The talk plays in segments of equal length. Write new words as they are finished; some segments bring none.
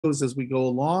as we go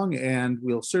along, and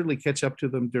we'll certainly catch up to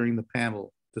them during the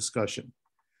panel discussion.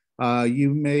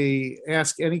 You may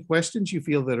ask any questions you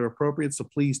feel that are appropriate, so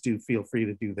please do feel free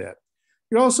to do that.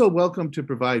 You're also welcome to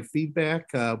provide feedback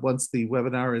once the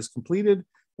webinar is completed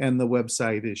and the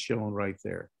website is shown right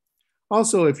there.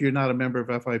 Also, if you're not a member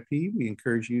of FIP, we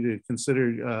encourage you to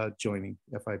consider joining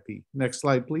FIP. Next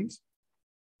slide, please.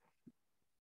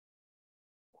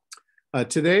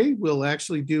 Today, we'll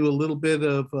actually do a little bit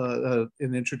of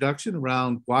an introduction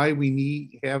around why we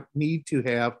need to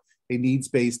have a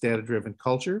needs-based data-driven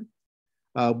culture.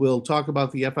 We'll talk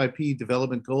about the FIP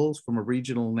development goals from a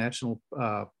regional and national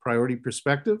priority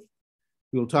perspective.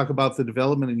 We'll talk about the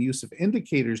development and use of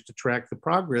indicators to track the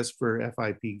progress for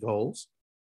FIP goals.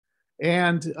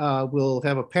 And we'll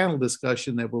have a panel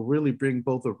discussion that will really bring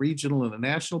both a regional and a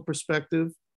national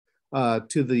perspective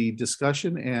to the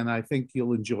discussion, and I think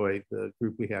you'll enjoy the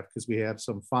group we have because we have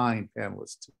some fine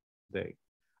panelists today.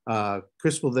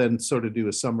 Chris will then sort of do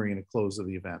a summary and a close of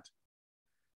the event.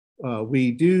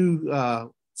 We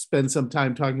do spend some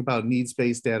time talking about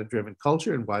needs-based data-driven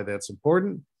culture and why that's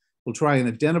important. We'll try and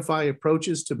identify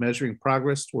approaches to measuring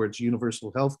progress towards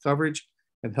universal health coverage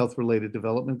and health-related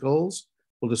development goals.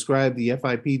 We'll describe the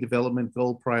FIP development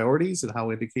goal priorities and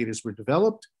how indicators were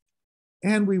developed.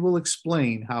 And we will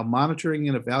explain how monitoring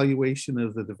and evaluation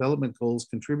of the development goals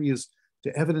contributes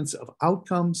to evidence of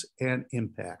outcomes and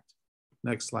impact.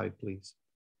 Next slide, please.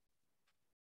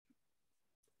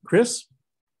 Chris?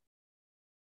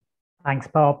 Thanks,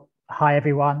 Bob. Hi,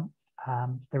 everyone.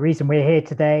 The reason we're here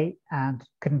today and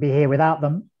couldn't be here without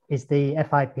them is the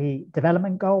FIP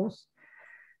Development Goals,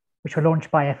 which were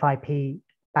launched by FIP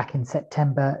back in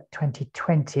September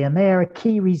 2020, and they are a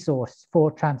key resource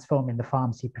for transforming the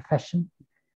pharmacy profession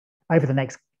over the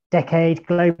next decade,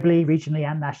 globally, regionally,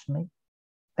 and nationally.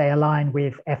 They align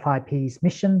with FIP's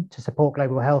mission to support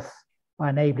global health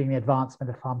by enabling the advancement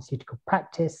of pharmaceutical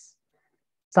practice,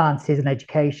 sciences, and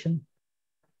education,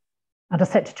 and are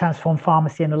set to transform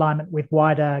pharmacy in alignment with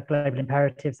wider global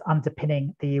imperatives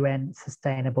underpinning the UN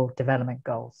Sustainable Development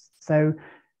Goals. So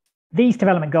these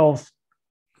development goals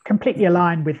completely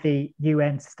aligned with the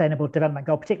UN Sustainable Development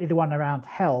Goal, particularly the one around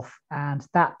health. And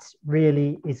that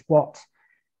really is what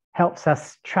helps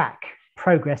us track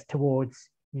progress towards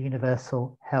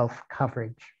universal health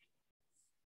coverage.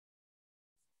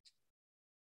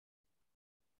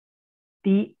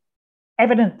 The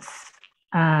evidence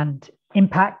and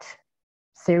impact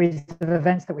series of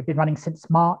events that we've been running since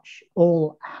March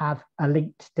all have a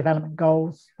linked development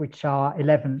goals, which are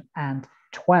 11 and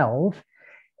 12.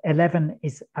 11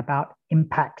 is about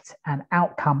impact and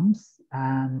outcomes.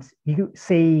 And you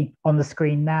see on the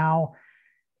screen now,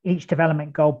 each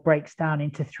development goal breaks down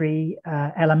into three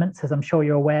elements, as I'm sure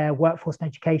you're aware: workforce and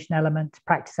education element,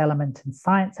 practice element, and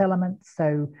science element.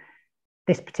 So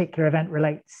this particular event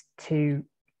relates to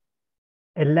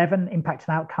 11 impact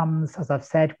and outcomes, as I've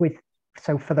said,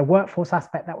 so for the workforce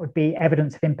aspect, that would be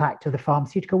evidence of impact of the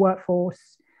pharmaceutical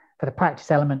workforce. For the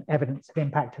practice element, evidence of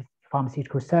impact of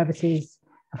pharmaceutical services.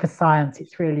 And for science,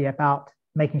 it's really about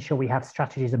making sure we have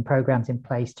strategies and programs in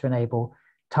place to enable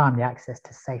timely access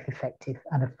to safe, effective,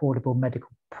 and affordable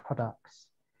medical products.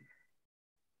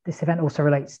 This event also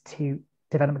relates to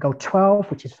development goal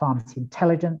 12, which is pharmacy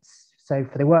intelligence. So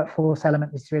for the workforce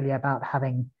element, it's really about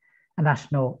having a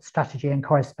national strategy and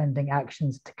corresponding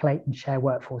actions to collate and share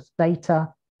workforce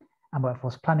data and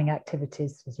workforce planning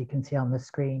activities, as you can see on the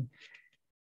screen.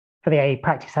 For the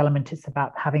practice element, it's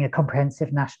about having a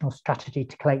comprehensive national strategy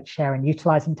to collate, share, and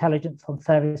utilize intelligence on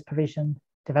service provision,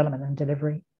 development, and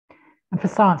delivery. And for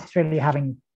science, it's really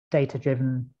having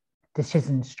data-driven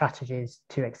decision strategies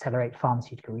to accelerate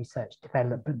pharmaceutical research,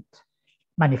 development,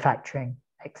 manufacturing,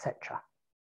 etc.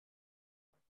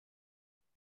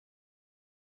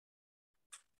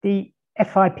 The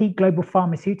FIP Global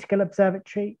Pharmaceutical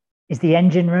Observatory is the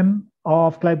engine room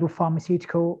of global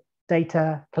pharmaceutical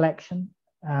data collection,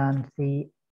 and the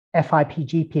FIP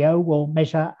GPO will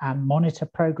measure and monitor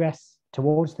progress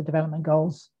towards the development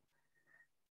goals.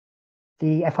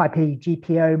 The FIP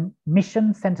GPO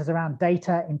mission centers around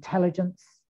data, intelligence,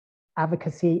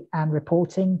 advocacy, and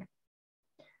reporting.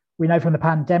 We know from the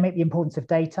pandemic the importance of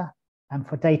data, and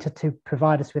for data to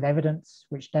provide us with evidence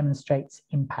which demonstrates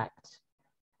impact.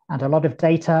 And a lot of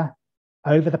data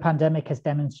over the pandemic has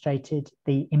demonstrated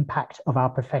the impact of our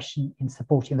profession in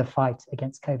supporting the fight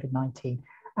against COVID-19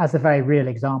 as a very real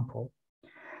example.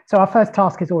 So our first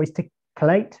task is always to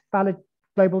collate valid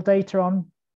global data on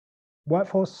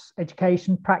workforce,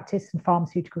 education, practice, and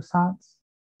pharmaceutical science.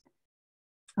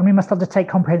 And we must undertake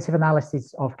comprehensive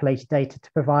analysis of collated data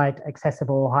to provide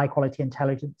accessible, high quality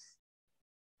intelligence.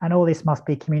 And all this must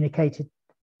be communicated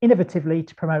innovatively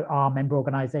to promote our member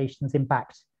organisations'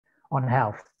 impact on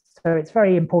health. So it's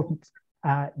very important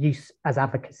use as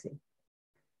advocacy.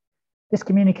 This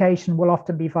communication will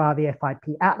often be via the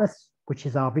FIP Atlas, which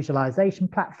is our visualization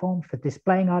platform for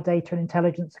displaying our data and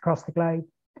intelligence across the globe.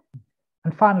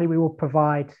 And finally, we will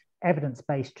provide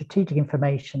evidence-based strategic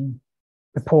information,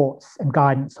 reports and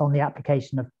guidance on the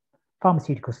application of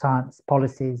pharmaceutical science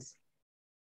policies,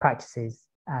 practices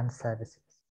and services.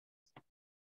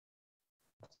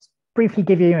 Just briefly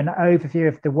give you an overview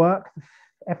of the work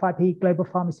the FIP Global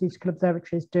Pharmaceutical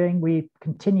Observatory is doing. We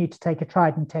continue to take a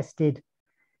tried and tested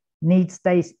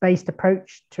needs-based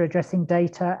approach to addressing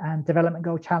data and development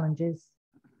goal challenges.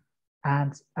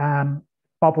 And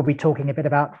Bob will be talking a bit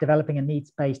about developing a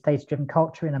needs-based data-driven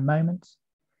culture in a moment.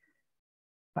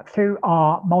 But through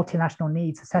our multinational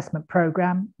needs assessment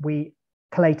program, we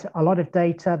collate a lot of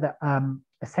data that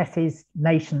assesses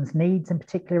nations' needs in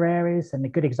particular areas. And the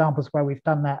good examples where we've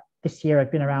done that this year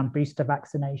have been around booster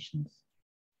vaccinations.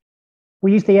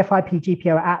 We use the FIP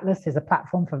GPO Atlas as a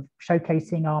platform for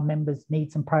showcasing our members'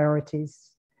 needs and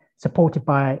priorities, supported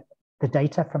by the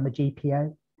data from the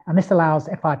GPO. And this allows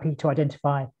FIP to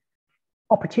identify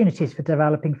opportunities for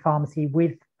developing pharmacy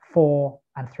with, for,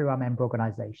 and through our member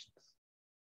organizations.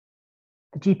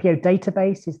 The GPO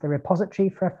database is the repository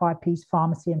for FIP's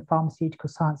pharmacy and pharmaceutical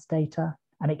science data,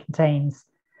 and it contains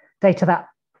data that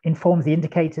informs the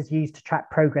indicators used to track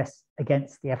progress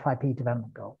against the FIP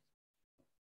development goals.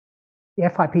 The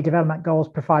FIP development goals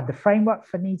provide the framework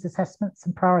for needs assessments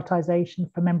and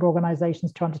prioritization for member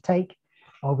organizations to undertake.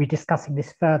 I'll be discussing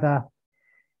this further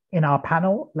in our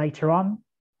panel later on.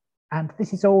 And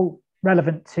this is all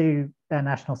relevant to their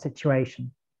national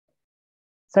situation.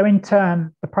 So in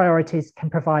turn, the priorities can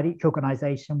provide each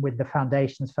organization with the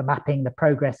foundations for mapping the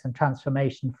progress and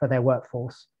transformation for their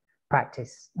workforce,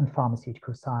 practice, and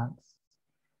pharmaceutical science.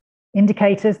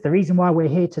 Indicators, the reason why we're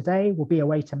here today, will be a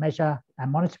way to measure and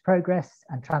monitor progress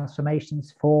and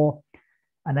transformations for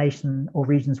a nation or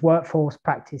region's workforce,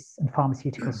 practice, and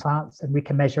pharmaceutical science, and we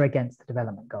can measure against the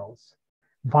development goals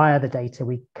via the data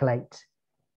we collate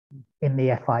in the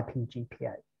FIP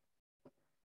GPO.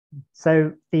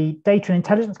 So the Data and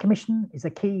Intelligence Commission is a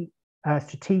key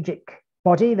strategic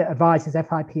body that advises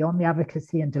FIP on the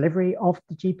advocacy and delivery of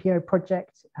the GPO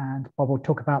project, and Bob will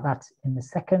talk about that in a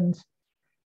second.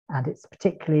 And it's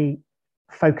particularly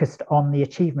focused on the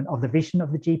achievement of the vision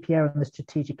of the GPO and the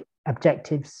strategic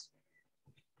objectives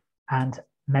and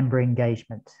member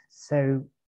engagement. So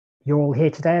you're all here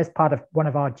today as part of one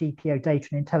of our GPO Data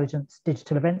and Intelligence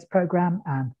Digital Events program,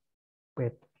 and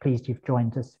we're pleased you've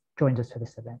joined us for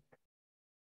this event.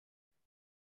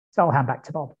 So I'll hand back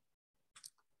to Bob.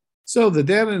 So the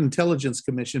Data and Intelligence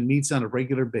Commission meets on a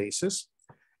regular basis,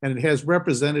 and it has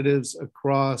representatives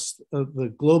across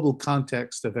the global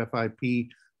context of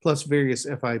FIP, plus various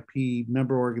FIP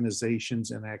member organizations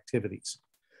and activities.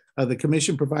 The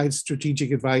Commission provides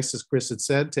strategic advice, as Chris had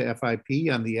said, to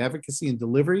FIP on the advocacy and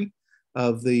delivery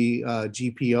of the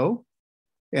GPO.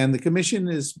 And the Commission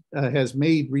has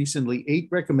made recently 8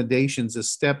 recommendations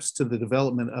as steps to the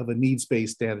development of a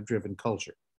needs-based data-driven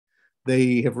culture.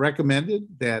 They have recommended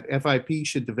that FIP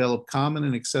should develop common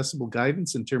and accessible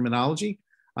guidance and terminology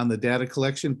on the data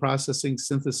collection, processing,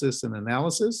 synthesis, and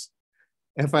analysis.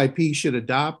 FIP should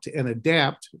adopt and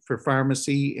adapt for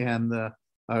pharmacy and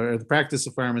the practice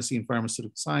of pharmacy and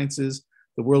pharmaceutical sciences,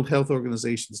 the World Health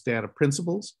Organization's data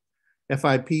principles.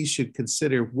 FIP should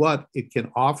consider what it can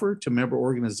offer to member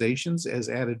organizations as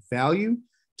added value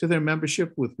to their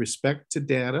membership with respect to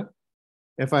data.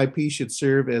 FIP should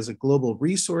serve as a global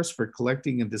resource for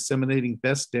collecting and disseminating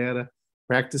best data,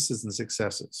 practices, and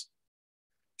successes.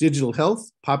 Digital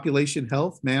health, population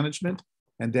health management,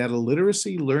 and data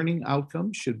literacy learning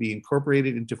outcomes should be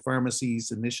incorporated into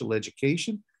pharmacy's initial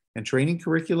education and training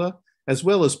curricula, as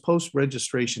well as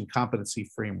post-registration competency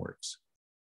frameworks.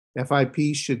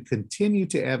 FIP should continue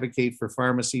to advocate for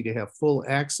pharmacy to have full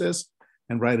access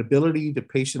and writability to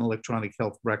patient electronic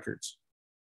health records.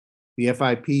 The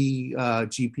FIP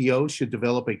GPO should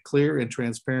develop a clear and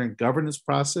transparent governance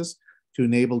process to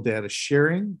enable data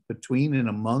sharing between and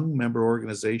among member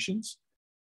organizations.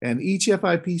 And each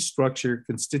FIP structure,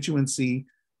 constituency,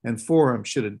 and forum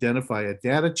should identify a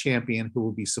data champion who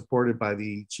will be supported by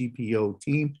the GPO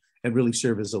team and really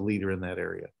serve as a leader in that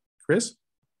area. Chris?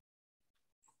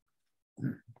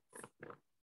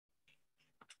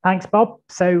 Thanks, Bob.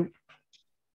 So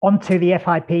onto the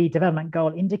FIP development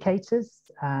goal indicators,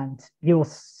 and you'll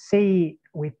see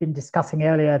we've been discussing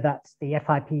earlier that the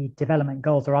FIP development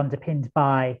goals are underpinned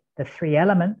by the 3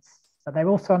 elements, but they're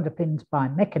also underpinned by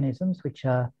mechanisms, which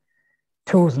are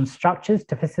tools and structures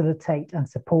to facilitate and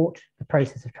support the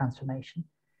process of transformation.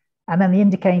 And then the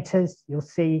indicators you'll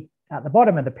see at the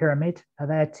bottom of the pyramid are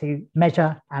there to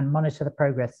measure and monitor the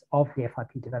progress of the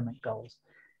FIP development goals.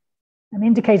 And the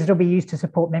indicators will be used to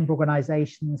support member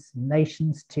organizations and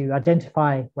nations to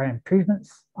identify where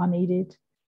improvements are needed,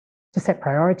 to set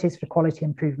priorities for quality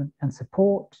improvement and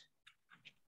support,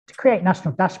 to create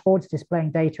national dashboards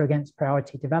displaying data against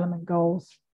priority development goals.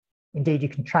 Indeed, you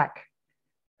can track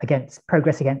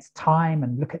progress against time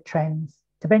and look at trends,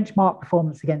 to benchmark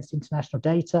performance against international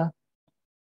data,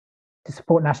 to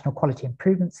support national quality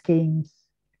improvement schemes,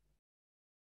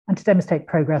 and to demonstrate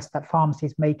progress that pharmacy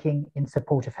is making in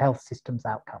support of health systems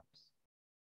outcomes.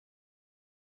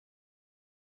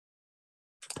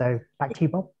 So back to you,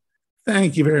 Bob.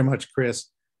 Thank you very much, Chris.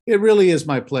 It really is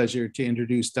my pleasure to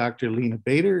introduce Dr. Lena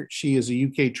Bader. She is a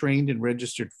UK trained and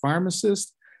registered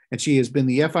pharmacist, and she has been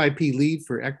the FIP lead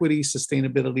for equity,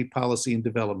 sustainability, policy, and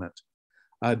development.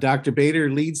 Dr.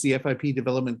 Bader leads the FIP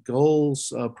Development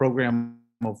Goals program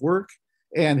of work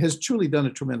and has truly done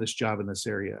a tremendous job in this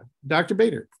area. Dr.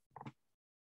 Bader.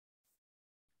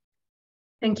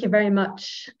 Thank you very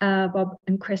much, Bob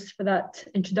and Chris, for that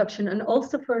introduction, and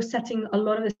also for setting a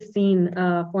lot of the scene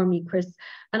for me, Chris.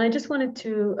 And I just wanted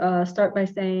to start by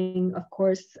saying, of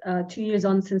course, 2 years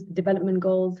on since the development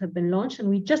goals have been launched, and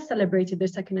we just celebrated their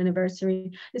 2nd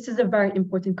anniversary. This is a very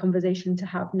important conversation to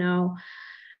have now.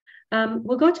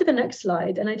 We'll go to the next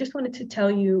slide, and I just wanted to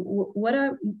tell you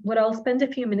what I'll spend a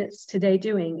few minutes today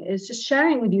doing is just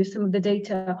sharing with you some of the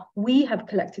data we have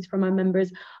collected from our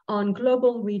members on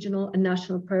global, regional, and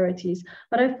national priorities.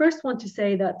 But I first want to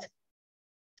say that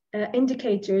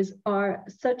indicators are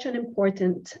such an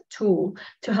important tool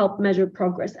to help measure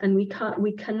progress, and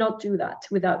we cannot do that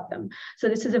without them. So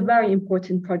this is a very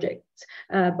important project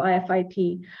by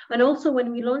FIP. And also,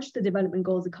 when we launched the development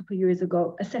goals a couple of years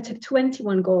ago, a set of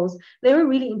 21 goals, they were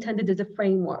really intended as a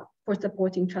framework for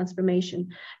supporting transformation.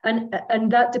 And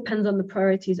that depends on the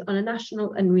priorities on a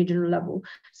national and regional level.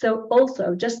 So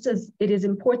also, just as it is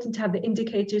important to have the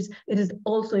indicators, it is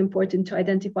also important to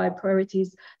identify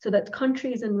priorities so that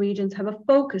countries and regions have a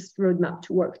focused roadmap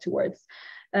to work towards,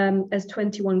 as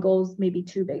 21 goals may be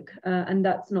too big, and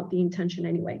that's not the intention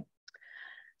anyway.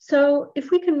 So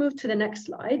if we can move to the next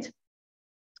slide.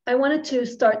 I wanted to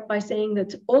start by saying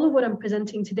that all of what I'm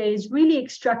presenting today is really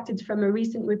extracted from a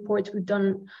recent report we've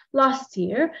done last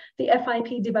year, the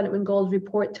FIP Development Goals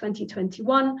Report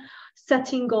 2021,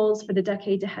 Setting Goals for the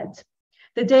Decade Ahead.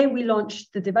 The day we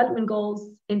launched the development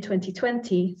goals in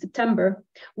 2020, September,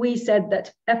 we said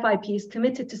that FIP is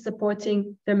committed to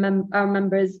supporting our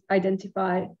members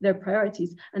identify their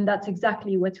priorities. And that's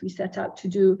exactly what we set out to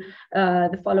do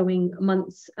the following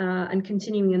months and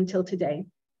continuing until today.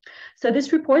 So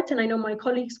this report, and I know my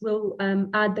colleagues will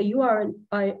add the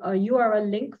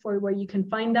URL link for where you can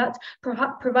find that,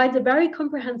 provides a very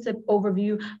comprehensive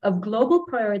overview of global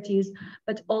priorities,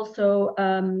 but also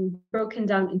broken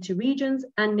down into regions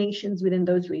and nations within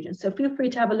those regions. So feel free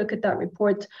to have a look at that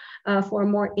report for a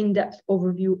more in-depth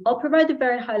overview. I'll provide a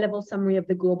very high-level summary of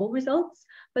the global results,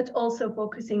 but also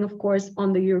focusing, of course,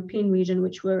 on the European region,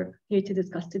 which we're here to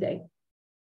discuss today.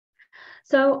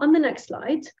 So on the next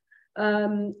slide,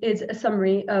 is a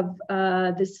summary of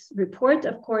this report.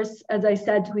 Of course, as I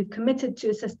said, we've committed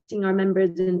to assisting our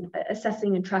members in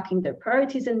assessing and tracking their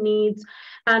priorities and needs,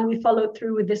 and we followed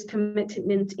through with this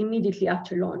commitment immediately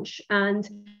after launch. And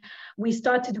we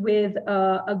started with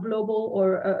a global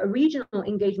or a regional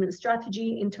engagement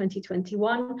strategy in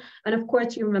 2021. And of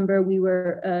course, you remember we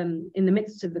were in the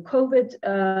midst of the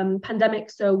COVID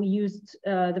pandemic, so we used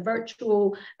the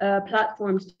virtual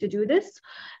platforms to do this.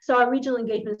 So our regional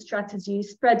engagement strategy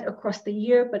spread across the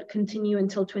year, but continue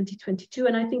until 2022.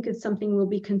 And I think it's something we'll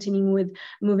be continuing with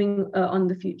moving on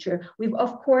the future. We've,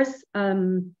 of course,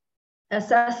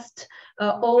 assessed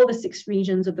all the 6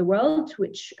 regions of the world,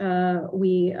 which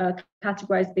we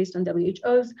categorized based on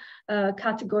WHO's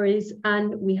categories,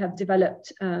 and we have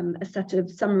developed a set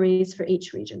of summaries for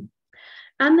each region.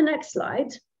 And the next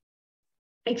slide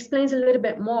explains a little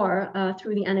bit more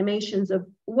through the animations of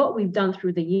what we've done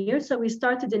through the year. So we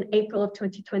started in April of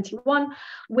 2021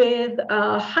 with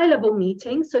a high-level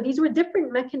meeting. So these were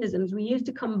different mechanisms. We used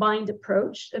a combined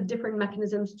approach of different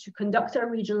mechanisms to conduct our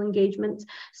regional engagement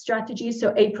strategy.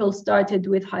 So April started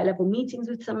with high-level meetings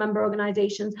with some member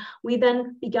organizations. We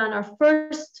then began our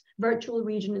first virtual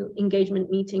regional engagement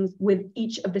meetings with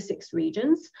each of the 6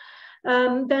 regions.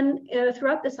 Then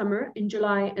throughout the summer, in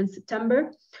July and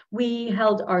September, we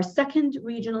held our second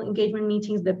regional engagement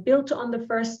meetings that built on the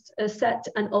first set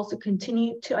and also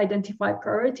continued to identify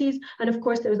priorities. And of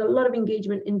course, there was a lot of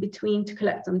engagement in between to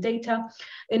collect some data.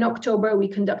 In October, we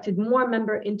conducted more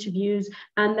member interviews,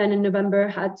 and then in November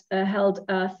had held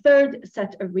a third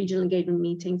set of regional engagement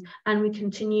meetings. And we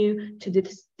continue to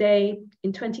this day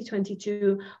in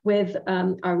 2022 with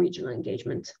our regional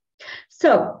engagement.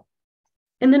 So,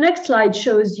 and the next slide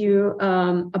shows you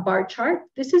a bar chart.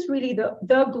 This is really the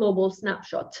global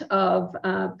snapshot of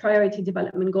priority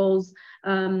development goals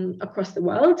across the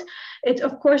world. It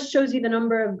of course shows you the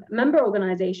number of member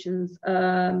organizations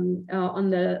on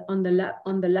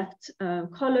the left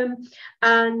column,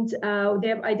 and they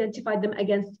have identified them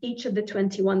against each of the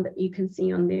 21 that you can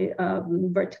see on the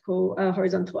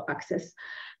horizontal axis.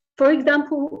 For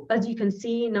example, as you can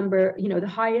see, the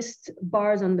highest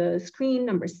bars on the screen,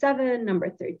 number 7, number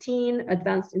 13,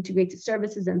 advanced integrated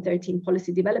services, and 13,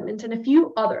 policy development, and a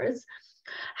few others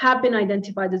have been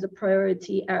identified as a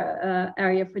priority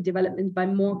area for development by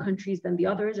more countries than the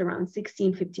others, around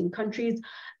 16, 15 countries.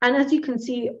 And as you can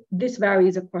see, this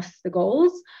varies across the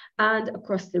goals and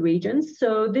across the regions.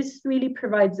 So this really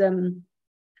provides a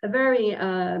very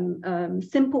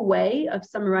simple way of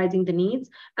summarizing the needs.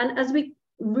 And as we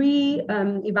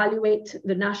evaluate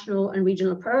the national and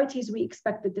regional priorities, we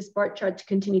expect that this bar chart to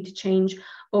continue to change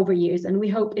over years, and we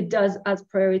hope it does as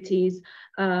priorities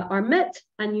are met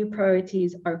and new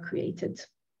priorities are created.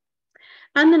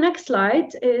 And the next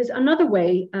slide is another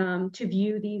way to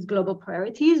view these global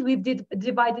priorities. We've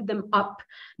divided them up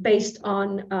based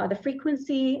on the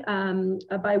frequency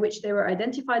by which they were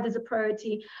identified as a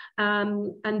priority.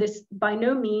 And this by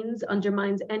no means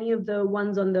undermines any of the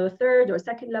ones on the third or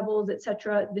second levels,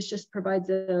 etc. This just provides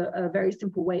a very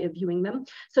simple way of viewing them.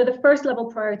 So the first level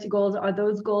priority goals are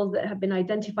those goals that have been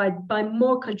identified by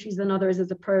more countries than others as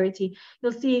a priority.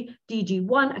 You'll see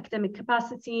DG1, academic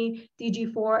capacity,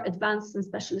 DG4, advanced and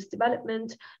specialist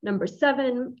development, number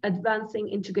 7, advancing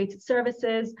integrated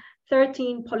services,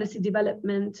 13, policy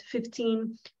development,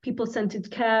 15, people-centered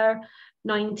care,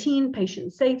 19,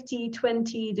 patient safety,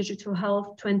 20, digital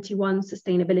health, 21,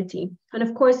 sustainability. And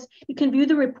of course, you can view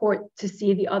the report to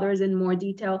see the others in more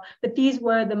detail, but these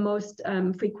were the most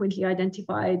frequently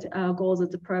identified goals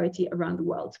as a priority around the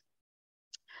world.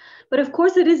 But of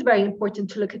course, it is very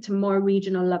important to look at a more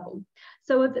regional level.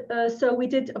 So we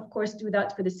did, of course, do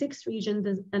that for the 6 regions,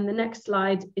 and the next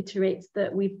slide iterates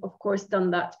that we've, of course,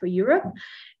 done that for Europe.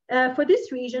 For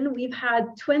this region, we've had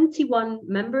 21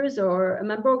 members or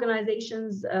member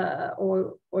organizations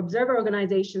or observer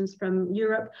organizations from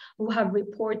Europe who have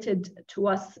reported to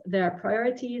us their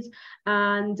priorities,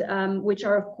 and which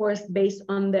are, of course, based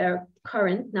on their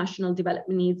current national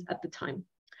development needs at the time.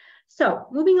 So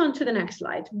moving on to the next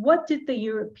slide, what did the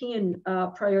European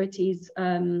priorities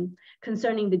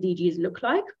concerning the DGs look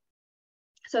like?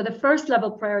 So the first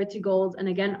level priority goals, and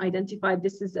again, identified,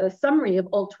 this is a summary of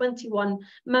all 21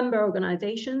 member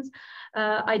organizations,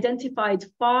 identified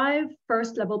 5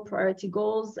 first level priority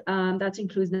goals. That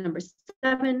includes number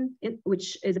 7,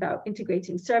 which is about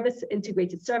integrated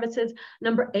services,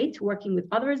 number 8, working with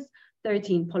others,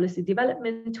 13, policy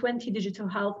development, 20, digital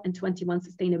health, and 21,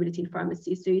 sustainability in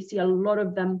pharmacy. So you see a lot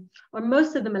of them, or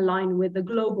most of them, align with the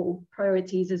global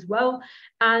priorities as well.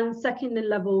 And second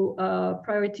level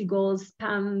priority goals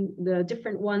span the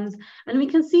different ones. And we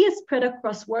can see a spread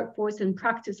across workforce and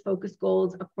practice focused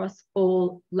goals across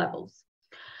all levels.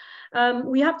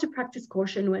 We have to practice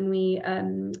caution when we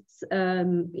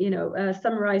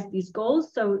summarize these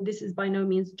goals. So this is by no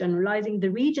means generalizing the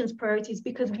region's priorities,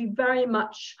 because we very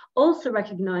much also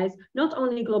recognize not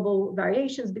only global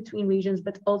variations between regions,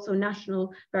 but also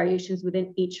national variations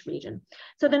within each region.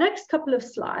 So the next couple of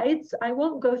slides, I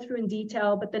won't go through in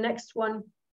detail, but the next one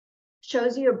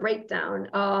shows you a breakdown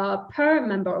per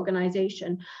member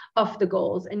organization of the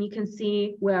goals. And you can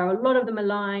see where a lot of them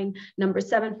align. Number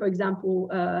 7, for example,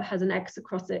 has an X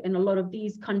across it in a lot of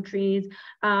these countries.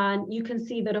 And you can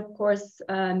see that, of course,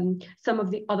 some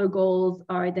of the other goals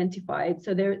are identified.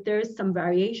 So there is some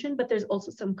variation, but there's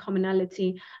also some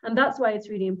commonality. And that's why it's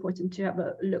really important to have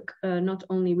a look, not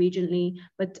only regionally,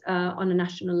 but on a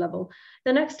national level.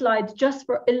 The next slide, just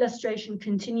for illustration,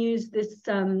 continues this,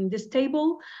 this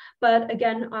table. But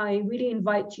again, I really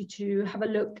invite you to have a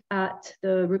look at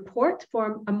the report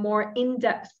for a more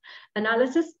in-depth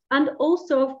analysis, and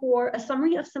also for a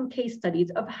summary of some case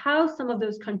studies of how some of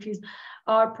those countries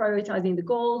are prioritizing the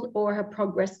goals or have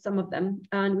progressed some of them.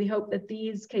 And we hope that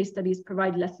these case studies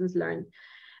provide lessons learned.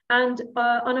 And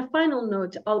on a final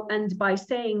note, I'll end by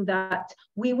saying that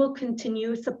we will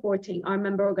continue supporting our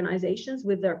member organizations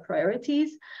with their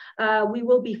priorities. We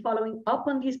will be following up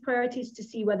on these priorities to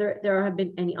see whether there have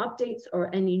been any updates or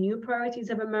any new priorities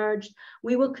have emerged.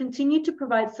 We will continue to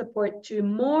provide support to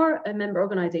more member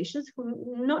organizations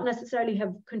who not necessarily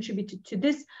have contributed to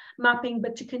this mapping,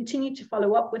 but to continue to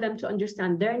follow up with them to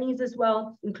understand their needs as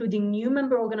well, including new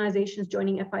member organizations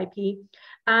joining FIP.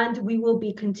 And we will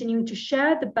be continuing to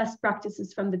share the best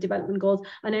practices from the development goals.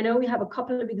 And I know we have a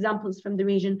couple of examples from the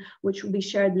region, which will be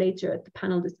shared later at the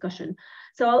panel discussion.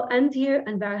 So I'll end here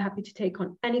and very happy to take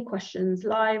on any questions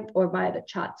live or via the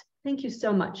chat. Thank you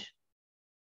so much.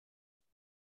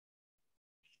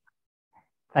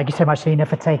 Thank you so much, Lina,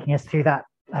 for taking us through that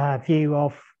view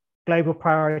of global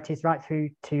priorities right through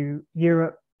to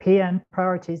European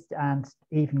priorities and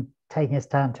even taking us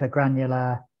down to a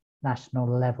granular national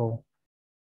level.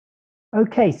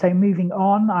 Okay, so moving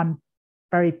on, I'm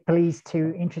very pleased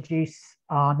to introduce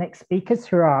our next speakers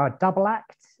who are our double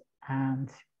act. And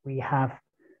we have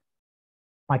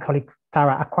my colleague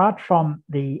Farah Akwad from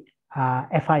the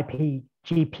FIP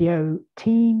GPO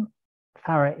team.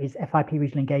 Farah is FIP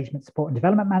Regional Engagement Support and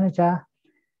Development Manager,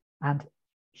 and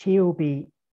she will be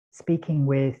speaking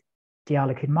with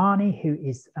Diala Kudmani, who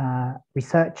is a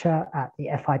researcher at the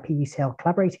FIP UCL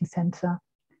Collaborating Centre.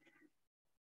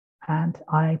 And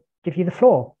I give you the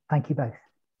floor. Thank you both.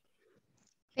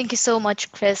 Thank you so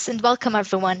much, Chris, and welcome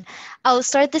everyone. I'll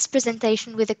start this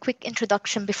presentation with a quick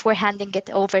introduction before handing it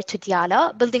over to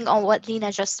Diala, building on what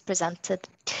Lina just presented.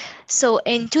 So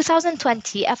in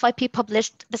 2020, FIP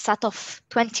published the set of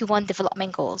 21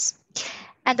 development goals.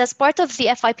 And as part of the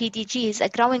FIP DGs, a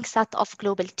growing set of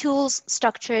global tools,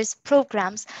 structures,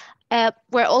 programs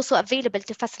were also available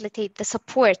to facilitate the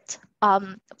support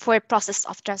for a process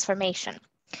of transformation.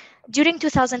 During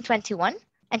 2021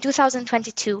 and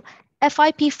 2022,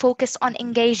 FIP focused on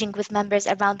engaging with members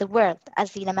around the world,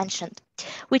 as Lina mentioned.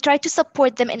 We tried to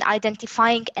support them in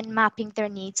identifying and mapping their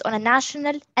needs on a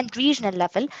national and regional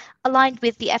level, aligned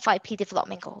with the FIP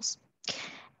development goals.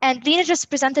 And Lina just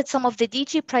presented some of the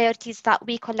DG priorities that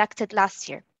we collected last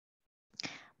year.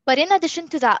 But in addition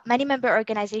to that, many member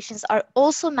organizations are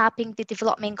also mapping the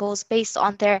development goals based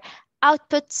on their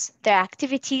outputs, their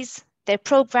activities, their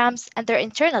programs, and their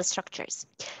internal structures.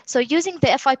 So using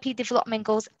the FIP development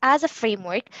goals as a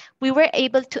framework, we were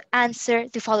able to answer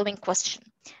the following question.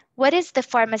 What is the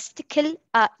pharmaceutical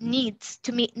needs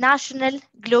to meet national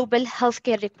global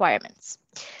healthcare requirements?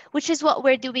 Which is what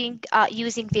we're doing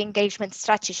using the engagement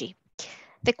strategy.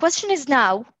 The question is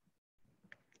now,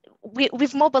 we're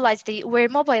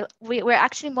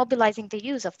actually mobilizing the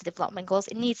use of the development goals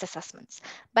in needs assessments.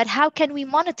 But how can we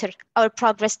monitor our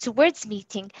progress towards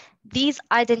meeting these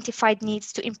identified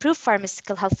needs to improve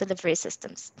pharmaceutical health delivery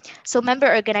systems? So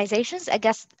member organizations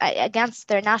against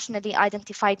their nationally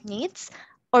identified needs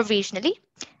or regionally,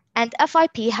 and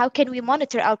FIP, how can we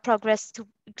monitor our progress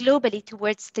globally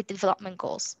towards the development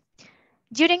goals?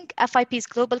 During FIP's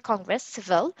Global Congress,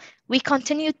 Seville, we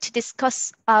continued to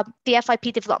discuss the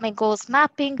FIP development goals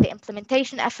mapping, the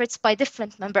implementation efforts by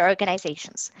different member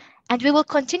organizations. And we will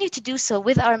continue to do so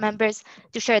with our members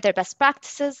to share their best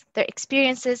practices, their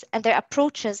experiences, and their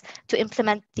approaches to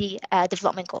implement the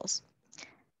development goals.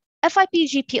 FIP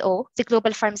GPO, the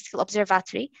Global Pharmaceutical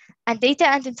Observatory, and Data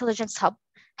and Intelligence Hub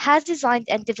has designed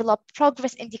and developed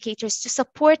progress indicators to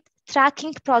support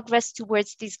tracking progress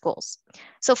towards these goals.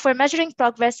 So for measuring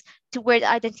progress toward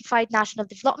identified national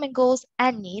development goals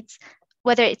and needs,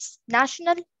 whether it's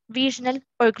national, regional,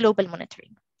 or global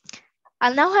monitoring.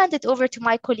 I'll now hand it over to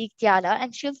my colleague Diala,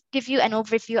 and she'll give you an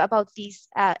overview about these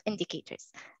indicators.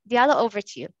 Diala, over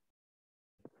to you.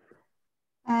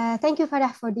 Thank you,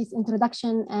 Farah, for this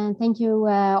introduction, and thank you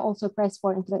also, Chris,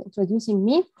 for introducing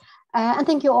me. And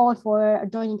thank you all for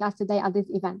joining us today at this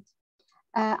event.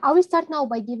 I will start now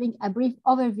by giving a brief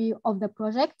overview of the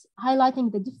project,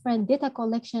 highlighting the different data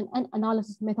collection and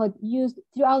analysis method used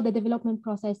throughout the development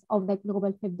process of the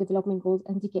Global FIP Development Goals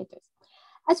indicators.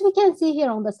 As we can see here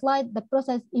on the slide, the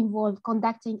process involved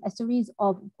conducting a series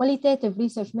of qualitative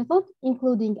research methods,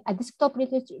 including a desktop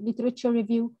literature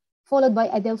review, followed by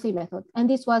a Delphi method, and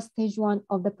this was stage 1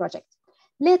 of the project.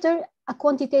 Later, a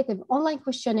quantitative online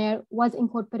questionnaire was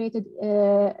incorporated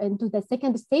into the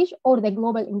second stage, or the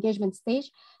global engagement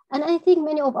stage. And I think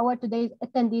many of our today's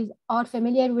attendees are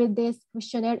familiar with this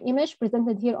questionnaire image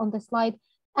presented here on the slide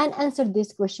and answered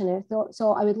this questionnaire.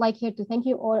 So I would like here to thank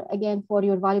you all again for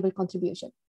your valuable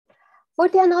contribution. For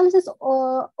the analysis,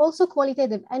 also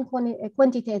qualitative and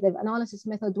quantitative analysis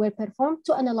methods were performed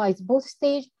to analyze both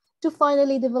stages to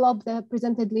finally develop the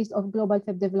presented list of global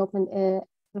FIP development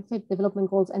FIP Development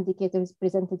Goals indicators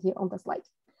presented here on the slide.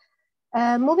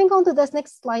 Moving on to this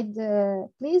next slide,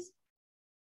 please.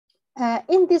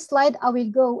 In this slide, I will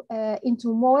go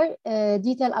into more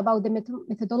detail about the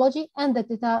methodology and the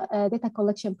data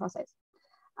collection process.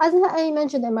 As I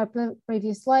mentioned in my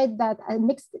previous slide, that a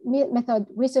mixed method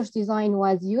research design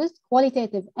was used,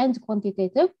 qualitative and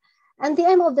quantitative. And the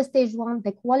aim of the stage one,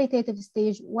 the qualitative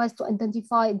stage, was to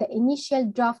identify the initial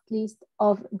draft list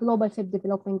of global FIP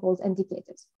development goals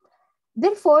indicators.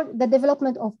 Therefore, the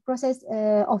development of process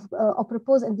of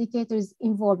proposed indicators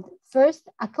involved first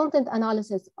a content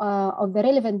analysis of the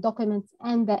relevant documents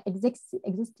and the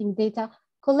existing data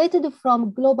collated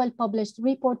from global published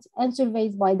reports and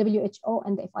surveys by WHO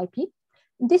and the FIP.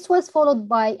 This was followed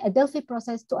by a Delphi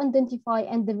process to identify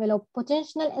and develop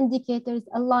potential indicators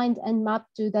aligned and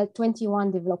mapped to the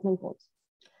 21 development goals.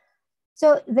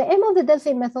 So the aim of the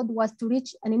Delphi method was to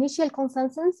reach an initial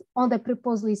consensus on the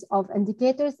proposed list of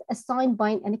indicators assigned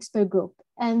by an expert group.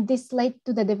 And this led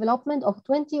to the development of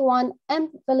 21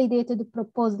 validated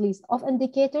proposed list of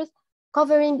indicators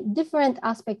covering different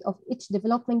aspects of each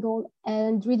development goal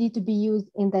and ready to be used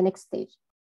in the next stage.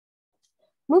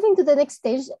 Moving to the next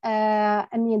stage,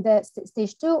 the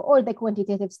stage 2 or the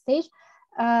quantitative stage,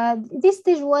 this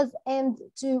stage was aimed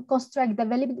to construct the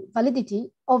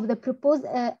validity of the proposed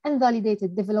and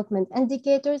validated development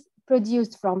indicators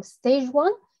produced from stage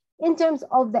 1 in terms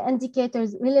of the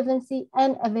indicators' relevancy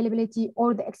and availability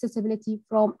or the accessibility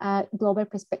from a global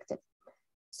perspective.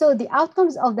 So the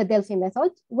outcomes of the Delphi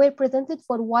method were presented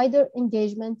for wider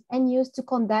engagement and used to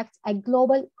conduct a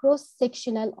global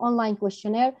cross-sectional online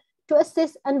questionnaire to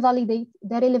assess and validate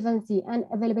the relevancy and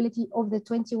availability of the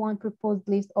 21 proposed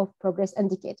list of progress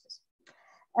indicators.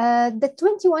 The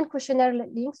 21 questionnaire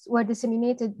links were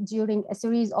disseminated during a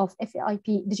series of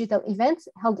FIP digital events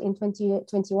held in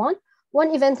 2021.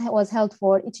 One event was held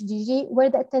for each DG, where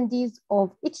the attendees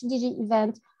of each DG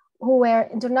event who were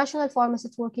international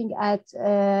pharmacists working at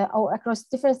or across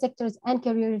different sectors and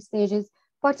career stages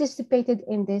participated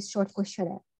in this short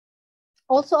questionnaire.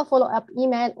 Also, a follow-up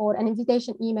email or an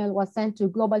invitation email was sent to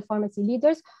global pharmacy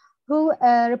leaders who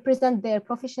represent their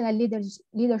professional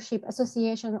leadership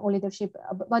association or leadership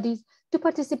bodies to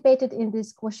participate in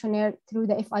this questionnaire through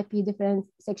the FIP different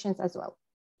sections as well.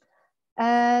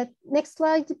 Next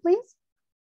slide, please.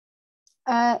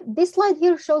 This slide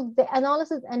here shows the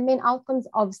analysis and main outcomes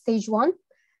of stage 1.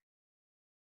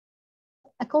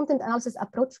 A content analysis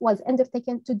approach was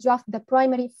undertaken to draft the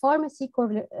primary pharmacy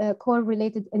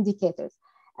core-related indicators.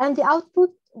 And the output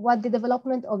was the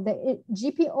development of the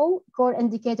GPO core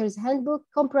indicators handbook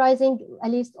comprising a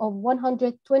list of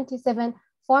 127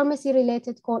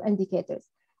 pharmacy-related core indicators.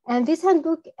 And this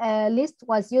handbook list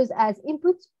was used as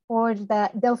input for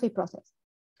the Delphi process.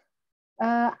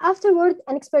 Afterward,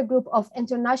 an expert group of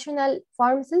international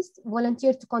pharmacists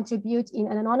volunteered to contribute in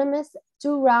an anonymous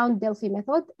 2-round Delphi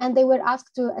method, and they were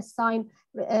asked to assign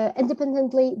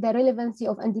independently the relevancy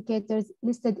of indicators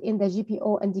listed in the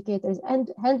GPO indicators and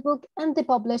handbook and the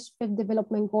published FIP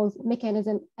development goals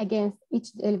mechanism against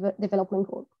each development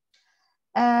goal.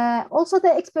 Also,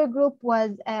 the expert group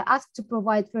was asked to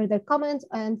provide further comments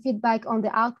and feedback on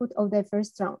the output of the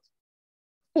first round.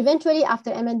 Eventually,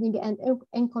 after amending and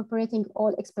incorporating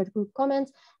all expert group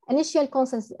comments, initial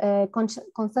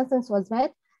consensus was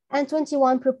met, and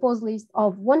 21 proposed lists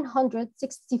of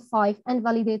 165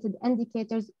 unvalidated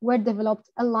indicators were developed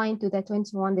aligned to the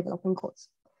 21 development goals.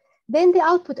 Then the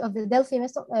output of the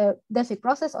Delphi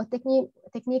process or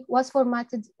technique was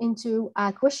formatted into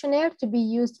a questionnaire to be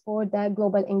used for the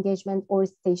global engagement or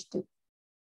stage 2.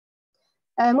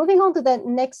 Moving on to the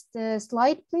next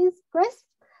slide, please, Chris.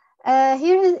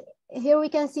 Here we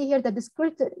can see here the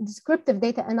descriptive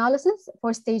data analysis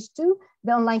for stage 2,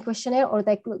 the online questionnaire or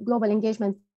the global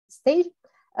engagement stage.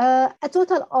 A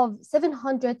total of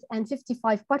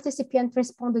 755 participants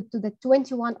responded to the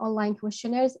 21 online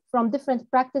questionnaires from different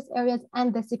practice areas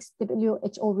and the 6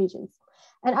 WHO regions.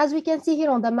 And as we can see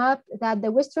here on the map, that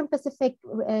the Western Pacific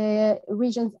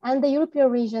regions and the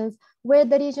European regions were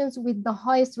the regions with the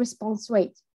highest response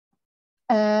rate.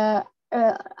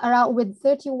 Around with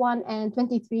 31 and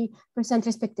 23%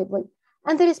 respectively.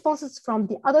 And the responses from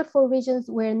the other 4 regions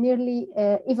were nearly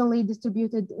evenly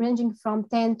distributed, ranging from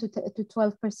 10 to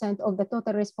 12% of the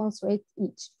total response rate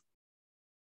each.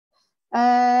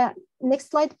 Next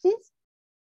slide, please.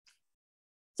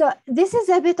 So this is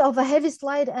a bit of a heavy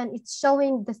slide, and it's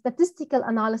showing the statistical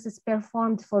analysis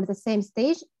performed for the same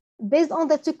stage. Based on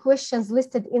the 2 questions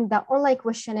listed in the online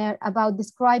questionnaire about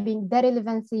describing the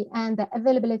relevancy and the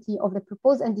availability of the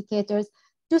proposed indicators,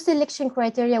 2 selection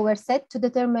criteria were set to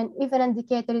determine if an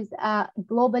indicator is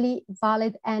globally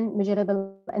valid and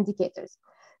measurable indicators.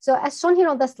 So as shown here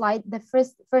on the slide, the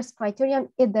first criterion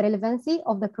is the relevancy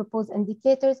of the proposed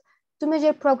indicators to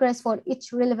measure progress for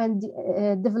each relevant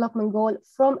development goal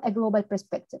from a global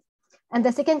perspective. And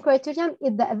the second criterion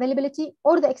is the availability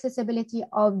or the accessibility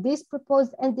of these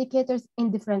proposed indicators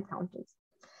in different countries.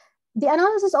 The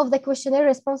analysis of the questionnaire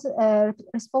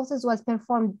responses was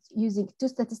performed using two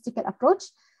statistical approach.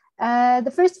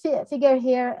 The first figure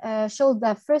here shows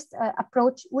the first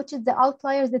approach, which is the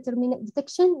outliers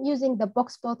detection using the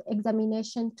box plot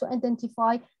examination to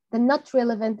identify the not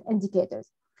relevant indicators.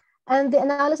 And the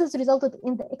analysis resulted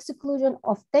in the exclusion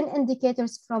of 10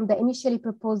 indicators from the initially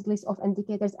proposed list of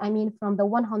indicators, I mean from the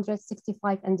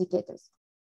 165 indicators.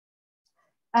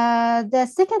 The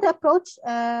second approach,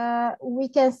 we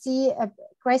can see,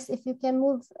 Chris, if you can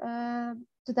move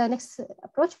to the next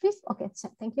approach, please. Okay,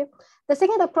 thank you. The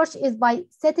second approach is by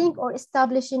setting or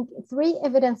establishing 3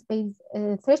 evidence-based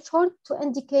thresholds to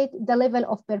indicate the level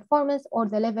of performance or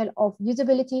the level of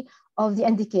usability of the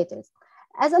indicators.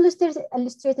 As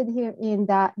illustrated here in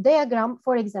the diagram,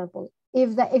 for example,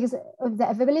 if the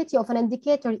availability of an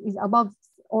indicator is above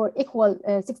or equal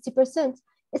 60%,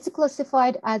 it's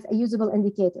classified as a usable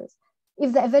indicator.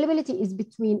 If the availability is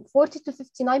between 40 to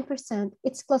 59%,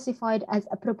 it's classified as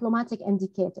a problematic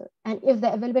indicator. And if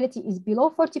the availability is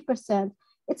below 40%,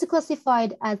 it's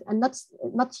classified as a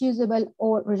not usable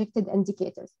or rejected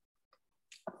indicators.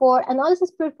 For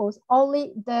analysis purpose,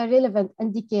 only the relevant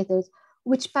indicators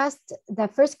which passed the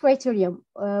first criterion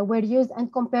were used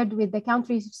and compared with the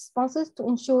country's responses to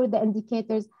ensure the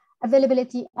indicators'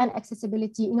 availability and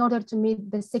accessibility in order to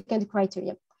meet the second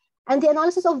criterion. And the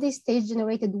analysis of this stage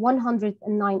generated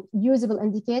 109 usable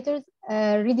indicators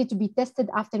ready to be tested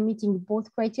after meeting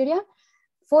both criteria,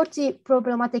 40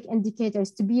 problematic indicators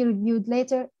to be reviewed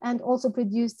later, and also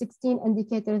produced 16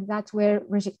 indicators that were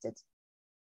rejected.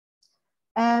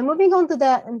 Moving on to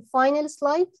the final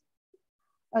slide.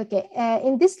 Okay,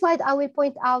 in this slide, I will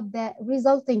point out the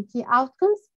resulting key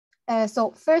outcomes.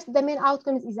 So first, the main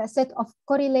outcomes is a set of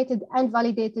correlated and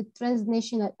validated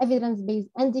transnational evidence-based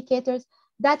indicators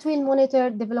that will monitor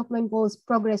development goals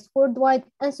progress worldwide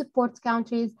and support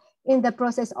countries in the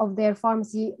process of their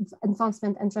pharmacy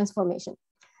advancement and transformation.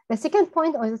 The second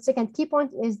point, or the second key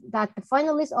point, is that the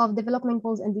final list of development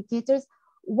goals indicators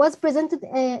was presented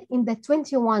in the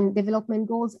 21 development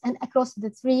goals and across the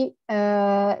 3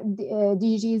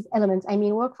 DG's elements, I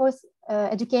mean workforce,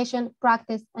 education,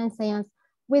 practice, and science,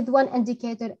 with 1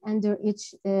 indicator under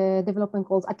each development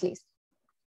goals at least.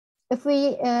 If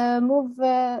we move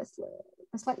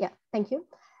slide, yeah, thank you.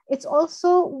 It's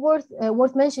also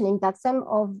worth mentioning that some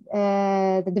of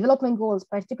the development goals,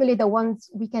 particularly the ones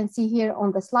we can see here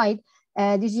on the slide,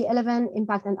 DG 11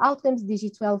 impact and outcomes,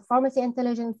 DG 12 pharmacy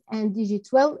intelligence, and DG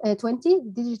 20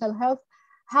 digital health,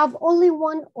 have only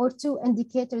 1 or 2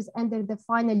 indicators under the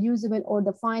final usable or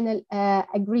the final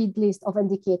agreed list of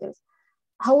indicators.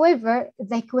 However,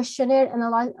 the questionnaire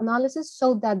analysis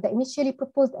showed that the initially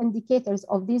proposed indicators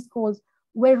of these goals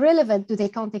were relevant to the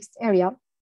context area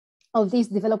of these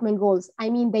development goals. I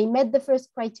mean, they met the first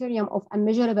criterion of a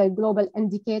measurable global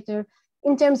indicator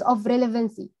in terms of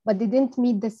relevancy, but they didn't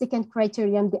meet the second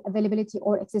criterion, the availability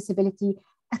or accessibility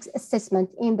assessment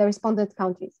in the respondent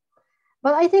countries.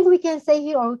 But I think we can say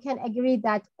here, or we can agree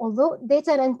that although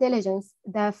data and intelligence,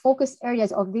 the focus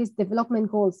areas of these development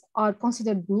goals, are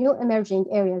considered new emerging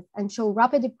areas and show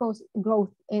rapid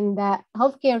growth in the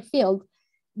healthcare field,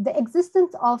 the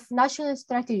existence of national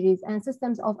strategies and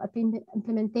systems of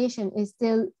implementation is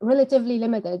still relatively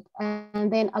limited,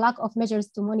 and then a lack of measures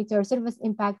to monitor service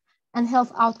impact and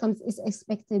health outcomes is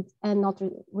expected and not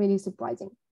really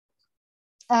surprising.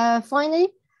 Finally,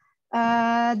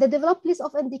 the developed list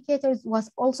of indicators was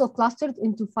also clustered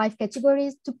into 5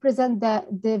 categories to present the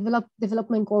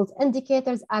development goals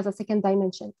indicators as a second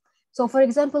dimension. So for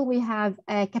example, we have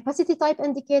capacity type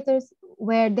indicators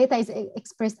where data is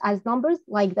expressed as numbers,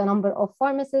 like the number of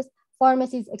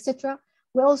pharmacies, etc.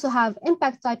 We also have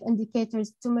impact type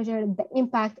indicators to measure the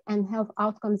impact and health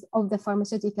outcomes of the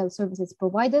pharmaceutical services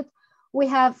provided. We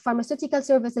have pharmaceutical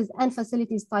services and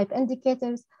facilities type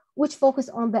indicators, which focus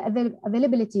on the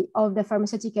availability of the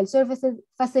pharmaceutical services,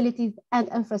 facilities, and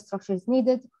infrastructures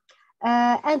needed.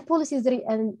 And policies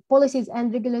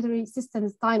and regulatory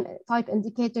systems type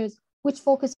indicators, which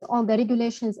focus on the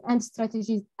regulations and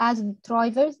strategies as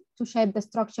drivers to shape the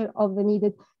structure of the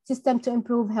needed system to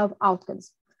improve health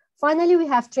outcomes. Finally, we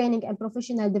have training and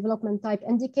professional development type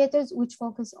indicators, which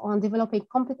focus on developing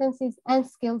competencies and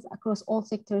skills across all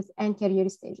sectors and career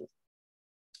stages.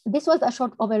 This was a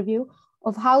short overview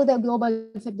of how the global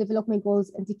FIP development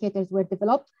goals indicators were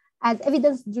developed as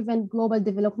evidence-driven global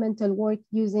developmental work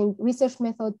using research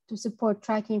methods to support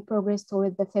tracking progress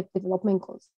toward the FIP Development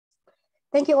Goals.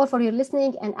 Thank you all for your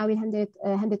listening, and I will hand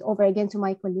it over again to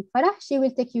my colleague Farah. She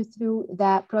will take you through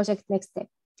the project next step.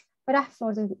 Farah,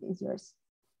 floor is yours.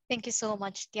 Thank you so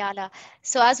much, Diala.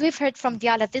 So as we've heard from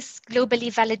Diala, this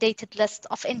globally validated list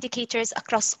of indicators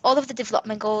across all of the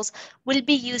development goals will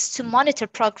be used to monitor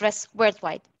progress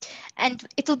worldwide. And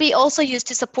it will be also used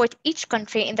to support each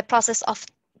country in the process of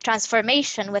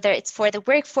transformation, whether it's for the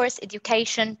workforce,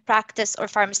 education, practice, or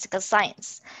pharmaceutical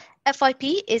science. FIP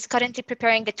is currently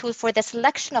preparing the tool for the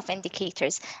selection of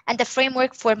indicators and the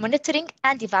framework for monitoring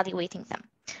and evaluating them.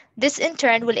 This in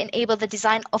turn will enable the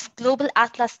design of global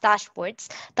atlas dashboards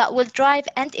that will drive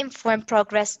and inform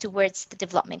progress towards the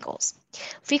development goals.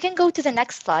 If we can go to the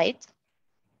next slide.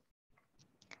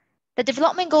 The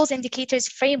development goals indicators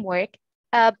framework,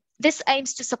 this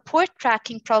aims to support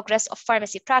tracking progress of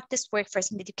pharmacy practice,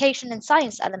 workforce and education and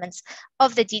science elements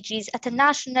of the DGs at a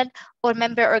national or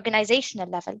member organizational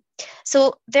level.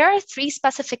 So there are 3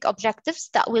 specific objectives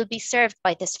that will be served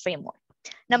by this framework.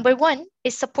 Number 1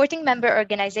 is supporting member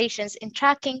organizations in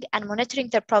tracking and monitoring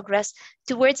their progress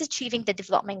towards achieving the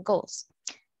development goals.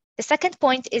 The second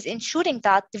point is ensuring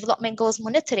that development goals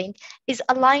monitoring is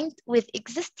aligned with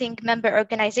existing member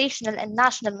organizational and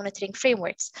national monitoring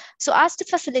frameworks, so as to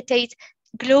facilitate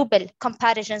global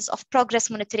comparisons of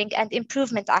progress monitoring and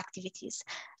improvement activities,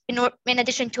 in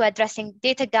addition to addressing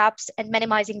data gaps and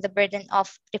minimizing the burden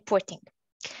of reporting.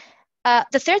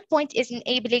 The third point is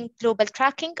enabling global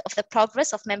tracking of the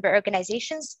progress of member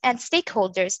organizations and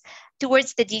stakeholders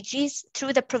towards the DGs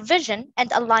through the provision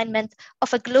and alignment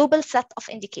of a global set of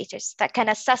indicators that can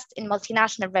assist in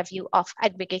multinational review of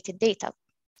aggregated data.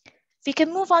 We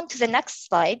can move on to the next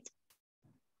slide.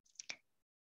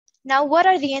 Now, what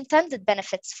are the intended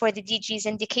benefits for the DG's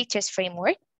indicators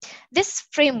framework? This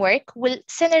framework will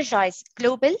synergize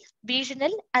global,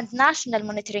 regional, and national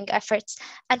monitoring efforts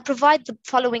and provide the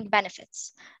following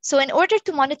benefits. So in order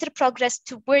to monitor progress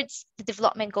towards the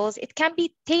development goals, it can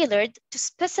be tailored to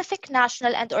specific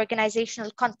national and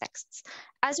organizational contexts.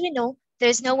 As we know, there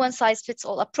is no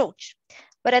one-size-fits-all approach.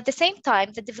 But at the same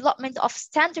time, the development of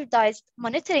standardized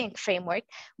monitoring framework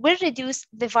will reduce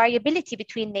the variability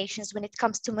between nations when it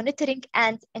comes to monitoring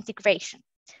and integration.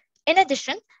 In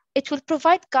addition, it will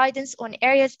provide guidance on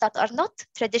areas that are not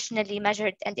traditionally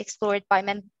measured and explored by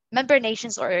member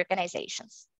nations or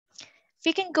organizations. If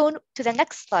we can go to the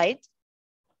next slide.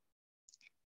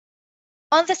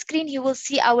 On the screen, you will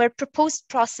see our proposed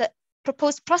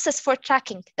process for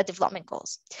tracking the development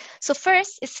goals. So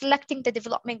first is selecting the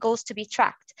development goals to be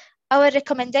tracked. Our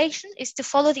recommendation is to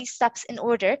follow these steps in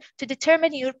order to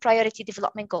determine your priority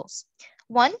development goals.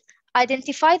 1,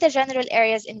 identify the general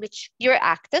areas in which you're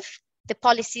active, the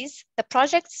policies, the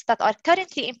projects that are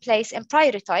currently in place and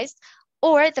prioritized,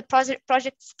 or the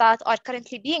projects that are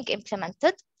currently being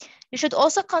implemented. You should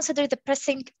also consider the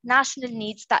pressing national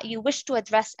needs that you wish to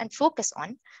address and focus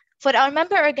on. For our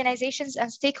member organizations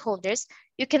and stakeholders,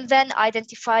 you can then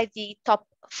identify the top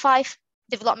 5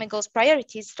 development goals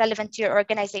priorities relevant to your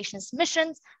organization's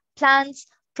missions, plans,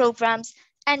 programs,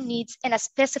 and needs in a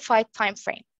specified time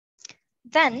frame.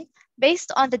 Then,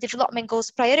 based on the development goals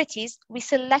priorities, we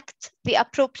select the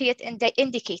appropriate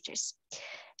indicators.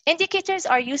 Indicators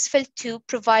are useful to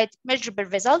provide measurable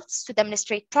results to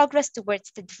demonstrate progress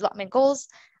towards the development goals,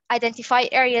 identify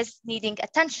areas needing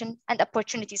attention and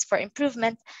opportunities for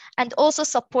improvement, and also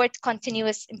support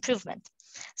continuous improvement.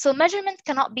 So measurement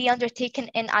cannot be undertaken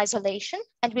in isolation,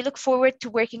 and we look forward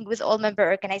to working with all member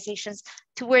organizations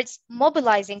towards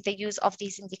mobilizing the use of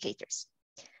these indicators.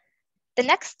 The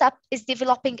next step is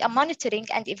developing a monitoring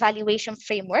and evaluation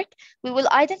framework. We will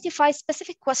identify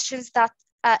specific questions that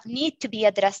need to be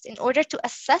addressed in order to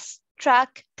assess,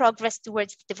 track progress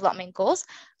towards the development goals.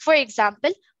 For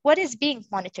example, what is being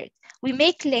monitored? We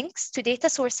make links to data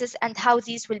sources and how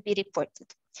these will be reported.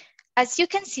 As you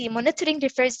can see, monitoring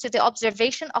refers to the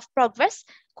observation of progress,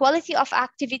 quality of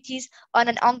activities on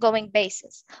an ongoing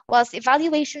basis, whilst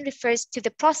evaluation refers to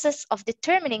the process of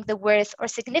determining the worth or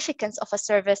significance of a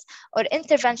service or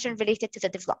intervention related to the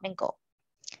development goal.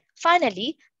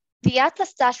 Finally, the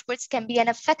Atlas dashboards can be an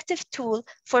effective tool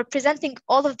for presenting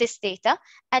all of this data,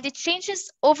 and it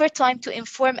changes over time to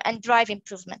inform and drive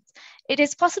improvement. It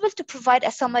is possible to provide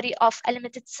a summary of a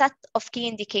limited set of key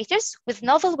indicators with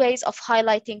novel ways of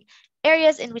highlighting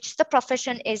areas in which the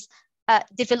profession is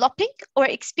developing or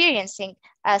experiencing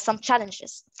some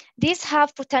challenges. These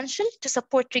have potential to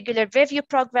support regular review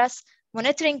progress,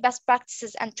 monitoring best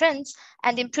practices and trends,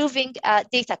 and improving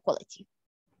data quality.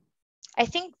 I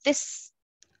think this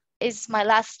is my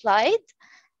last slide.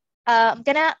 I'm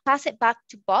gonna pass it back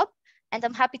to Bob, and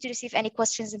I'm happy to receive any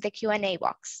questions in the Q&A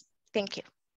box. Thank you.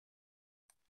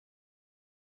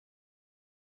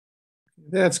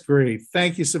 That's great.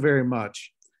 Thank you so very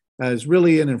much. It's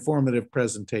really an informative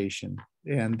presentation.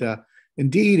 And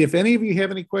indeed, if any of you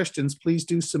have any questions, please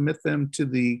do submit them to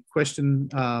the question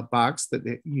box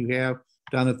that you have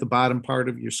down at the bottom part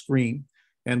of your screen,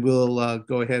 and we'll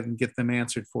go ahead and get them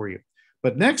answered for you.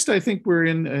 But next, I think we're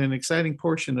in an exciting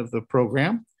portion of the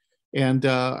program. And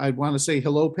I want to say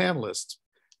hello, panelists.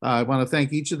 I want to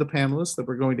thank each of the panelists that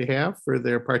we're going to have for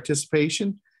their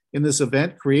participation in this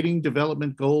event, Creating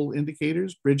Development Goal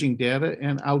Indicators, Bridging Data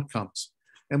and Outcomes.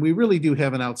 And we really do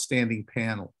have an outstanding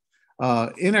panel.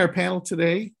 In our panel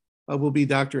today will be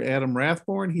Dr. Adam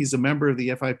Rathborn. He's a member of the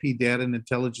FIP Data and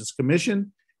Intelligence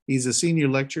Commission. He's a senior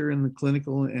lecturer in the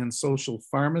clinical and social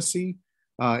pharmacy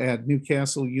at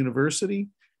Newcastle University.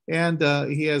 And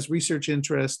he has research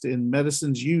interest in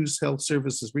medicine's use, health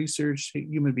services research,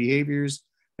 human behaviors,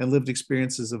 and lived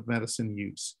experiences of medicine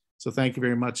use. So thank you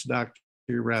very much, Dr.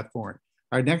 Rathborn.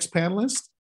 Our next panelist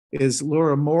is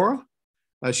Laura Moura.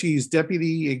 She's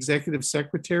Deputy Executive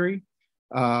Secretary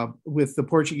with the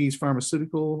Portuguese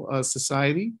Pharmaceutical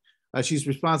Society. She's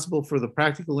responsible for the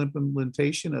practical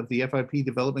implementation of the FIP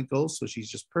Development Goals, so she's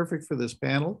just perfect for this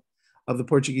panel of the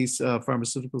Portuguese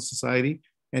Pharmaceutical Society.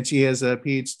 And she has a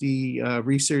PhD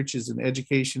research in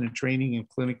education and training in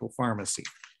clinical pharmacy.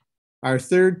 Our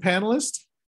third panelist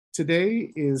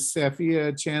today is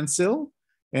Safia Chansil,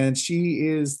 and she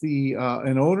is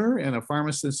an owner and a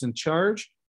pharmacist in charge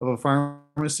of a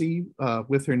pharmacy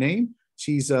with her name.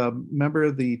 She's a member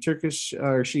of the Turkish,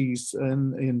 she's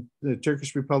in the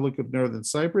Turkish Republic of Northern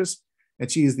Cyprus,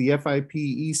 and she is the FIP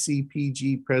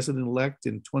ECPG president-elect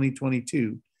in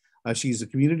 2022. She's a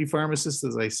community pharmacist,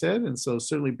 as I said, and so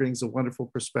certainly brings a wonderful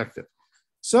perspective.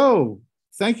 So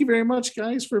thank you very much,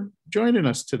 guys, for joining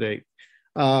us today.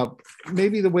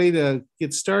 Maybe the way to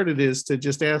get started is to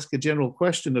just ask a general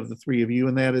question of the three of you,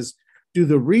 and that is, do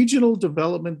the regional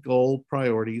development goal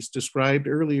priorities described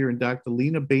earlier in Dr.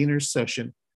 Lena Boehner's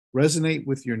session resonate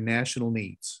with your national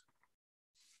needs?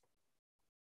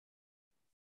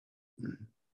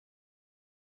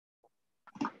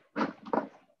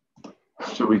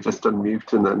 Should we just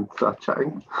unmute and then start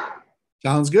chatting?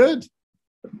 Sounds good.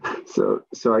 So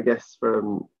I guess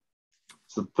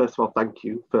so first of all, thank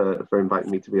you for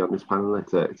inviting me to be on this panel.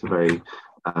 It's a very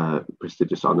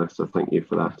prestigious honour, so thank you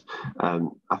for that.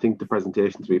 I think the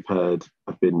presentations we've heard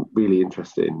have been really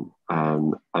interesting,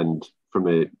 and from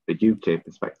a UK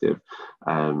perspective,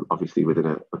 obviously within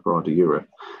a broader Europe,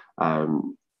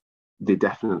 they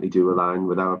definitely do align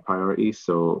with our priorities.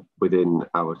 So within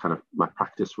our my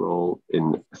practice role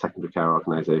in a secondary care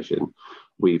organisation,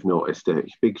 we've noticed a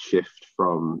big shift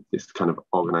from this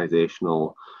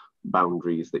organisational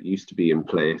boundaries that used to be in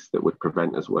place that would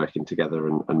prevent us working together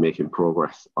and making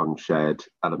progress on shared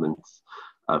elements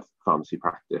of pharmacy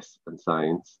practice and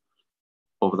science.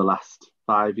 Over the last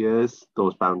 5 years,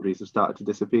 those boundaries have started to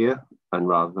disappear, and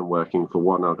rather than working for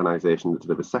one organisation that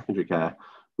delivers secondary care,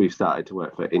 we've started to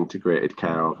work for integrated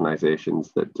care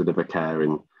organisations that deliver care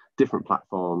in different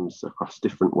platforms across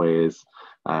different ways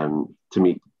to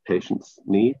meet patients'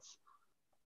 needs.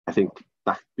 I think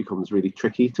that becomes really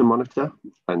tricky to monitor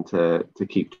and to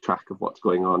keep track of what's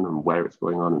going on and where it's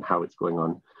going on and how it's going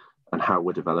on and how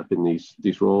we're developing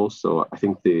these roles. So I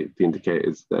think the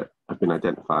indicators that have been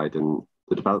identified and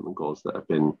the development goals that have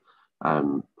been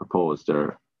proposed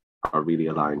are really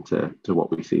aligned to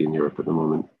what we see in Europe at the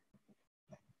moment.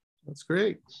 That's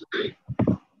great.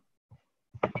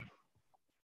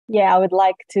 Yeah, I would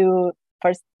like to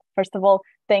first of all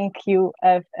thank to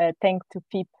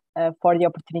FIP for the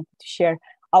opportunity to share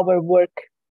our work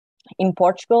in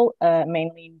Portugal,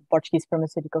 mainly in Portuguese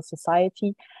Pharmaceutical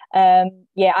Society.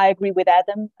 Yeah, I agree with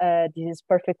Adam. This is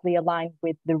perfectly aligned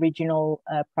with the regional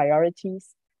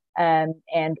priorities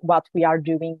and what we are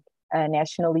doing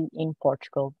nationally in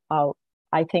Portugal.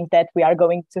 I think that we are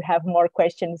going to have more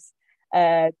questions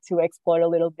to explore a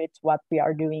little bit what we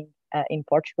are doing in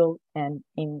Portugal and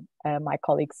in my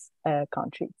colleagues'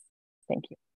 countries. Thank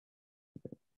you.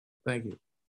 Thank you.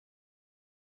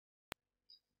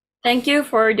 Thank you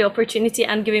for the opportunity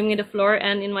and giving me the floor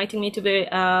and inviting me to be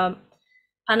a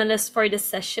panelist for this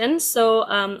session. So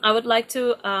I would like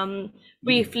to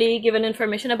briefly give an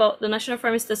information about the National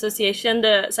Pharmacist Association,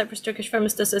 the Cyprus Turkish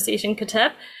Pharmacist Association,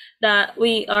 KTEP, that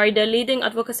we are the leading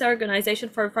advocacy organization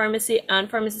for pharmacy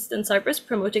and pharmacists in Cyprus,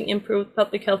 promoting improved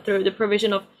public health through the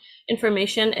provision of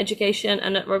information, education,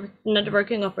 and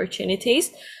networking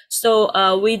opportunities.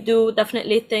 So we do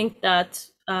definitely think that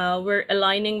we're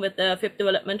aligning with the FIP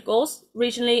Development Goals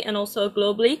regionally and also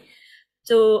globally.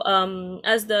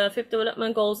 as the FIP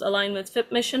Development Goals align with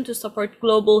FIP mission to support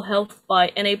global health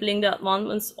by enabling the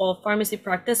advancements of pharmacy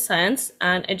practice, science,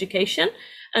 and education,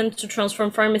 and to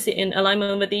transform pharmacy in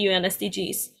alignment with the UN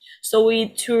SDGs. So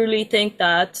we truly think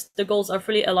that the goals are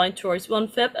fully aligned towards one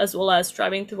FIP, as well as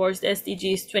striving towards the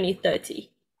SDGs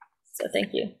 2030. So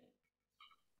thank you.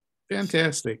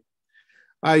 Fantastic.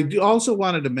 I also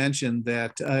wanted to mention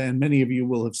that, and many of you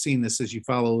will have seen this as you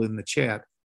follow in the chat,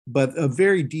 but a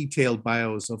very detailed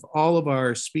bios of all of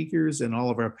our speakers and all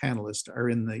of our panelists are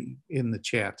in the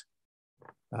chat.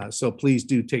 So please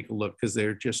do take a look, because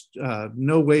there's just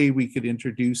no way we could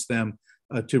introduce them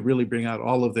to really bring out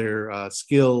all of their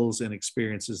skills and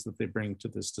experiences that they bring to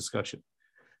this discussion.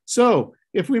 So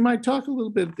if we might talk a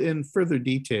little bit in further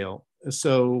detail.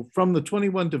 So from the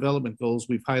 21 development goals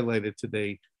we've highlighted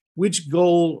today, which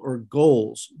goal or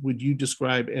goals would you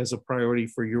describe as a priority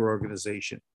for your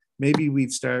organization? Maybe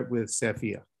we'd start with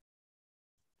Safia.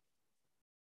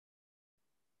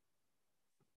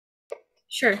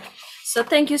 Sure. So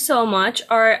thank you so much.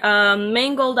 Our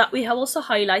main goal that we have also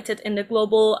highlighted in the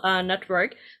global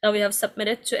network that we have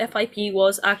submitted to FIP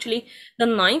was actually the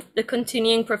 9th, the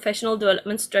continuing professional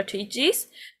development strategies,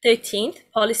 13th,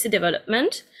 policy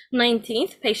development,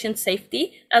 19th, patient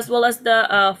safety, as well as the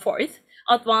 4th,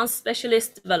 advanced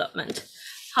specialist development.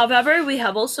 However, we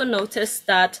have also noticed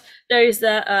that there is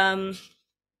an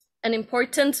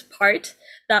important part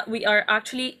that we are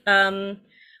actually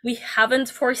we haven't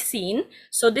foreseen.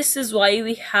 So this is why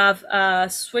we have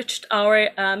switched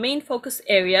our main focus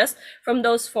areas from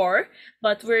those 4,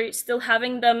 but we're still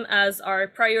having them as our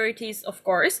priorities, of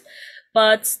course.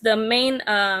 But the main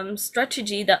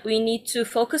strategy that we need to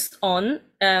focus on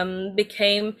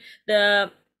became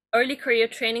the early career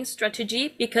training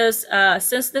strategy, because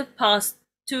since the past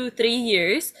 2-3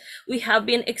 years, we have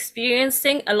been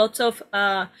experiencing a lot of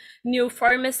new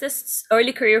pharmacists,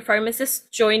 early career pharmacists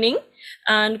joining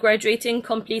and graduating,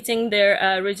 completing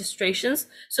their registrations.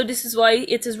 So this is why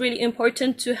it is really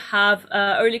important to have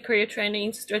early career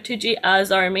training strategy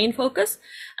as our main focus,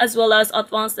 as well as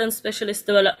advanced and specialist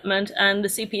development and the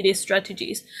CPD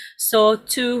strategies. So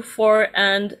 2, 4,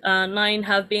 and 9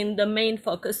 have been the main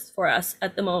focus for us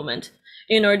at the moment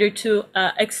in order to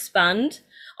expand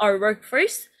our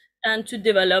workforce and to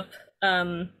develop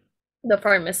the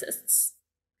pharmacists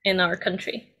in our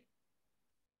country.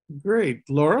 Great.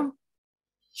 Laura?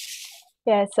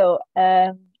 Yeah, so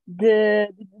the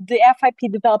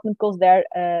FIP development goals there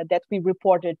that we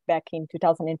reported back in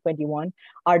 2021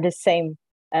 are the same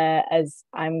as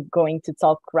I'm going to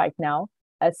talk right now.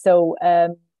 So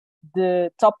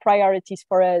the top priorities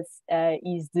for us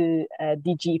is the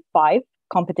DG5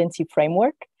 competency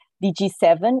framework,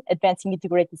 DG7 advancing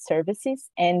integrated services,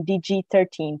 and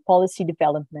DG13 policy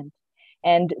development.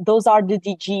 And those are the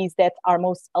DGs that are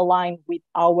most aligned with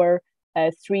our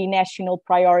 3 national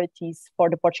priorities for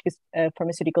the Portuguese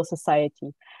Pharmaceutical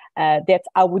Society. That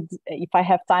I would, if I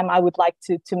have time, I would like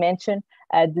to mention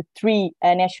the 3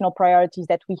 national priorities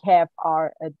that we have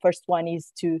are, the first one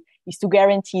is to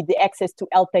guarantee the access to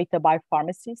health data by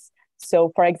pharmacies.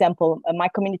 So for example, my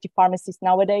community pharmacist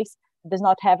nowadays does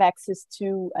not have access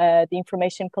to the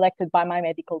information collected by my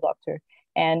medical doctor.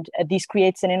 And this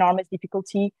creates an enormous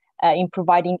difficulty in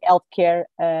providing healthcare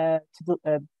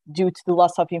due to the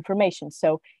loss of information.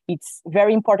 So it's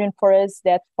very important for us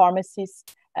that pharmacists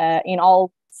in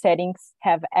all settings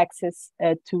have access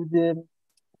to the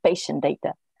patient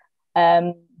data.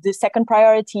 The second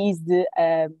priority is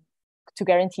to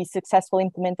guarantee successful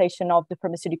implementation of the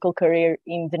pharmaceutical career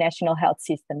in the national health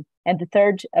system. And the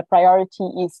third priority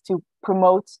is to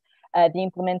promote the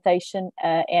implementation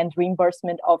and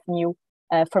reimbursement of new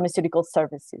pharmaceutical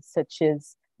services, such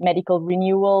as medical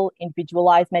renewal,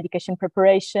 individualized medication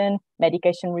preparation,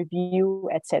 medication review,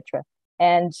 etc.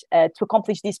 And to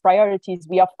accomplish these priorities,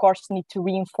 we of course need to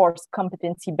reinforce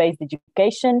competency-based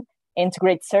education,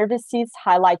 integrate services,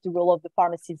 highlight the role of the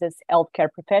pharmacist as healthcare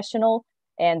professional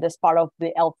and as part of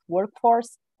the health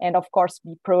workforce, and of course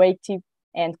be proactive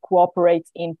and cooperate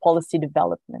in policy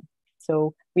development.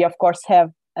 So we of course have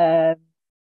are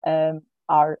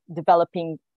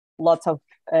developing lots of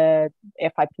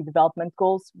FIP development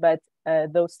goals, but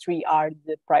those 3 are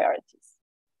the priorities.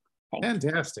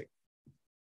 Fantastic.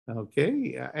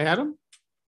 Okay, Adam?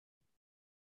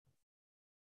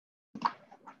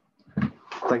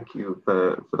 Thank you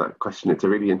for that question. It's a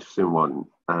really interesting one.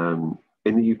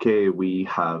 In the UK, we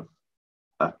have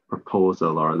a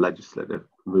proposal or a legislative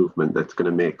movement that's going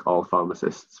to make all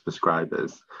pharmacists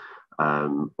prescribers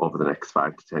over the next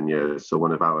 5 to 10 years. So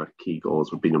one of our key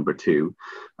goals would be number 2,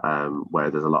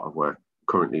 where there's a lot of work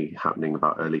currently happening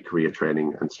about early career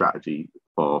training and strategy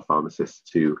for pharmacists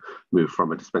to move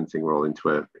from a dispensing role into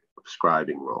a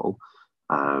prescribing role.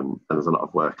 And there's a lot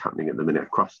of work happening at the minute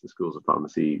across the schools of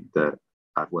pharmacy that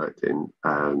I've worked in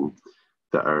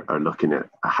that are looking at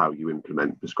how you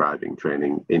implement prescribing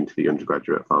training into the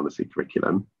undergraduate pharmacy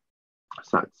curriculum.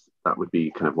 So that would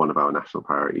be kind of one of our national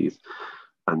priorities.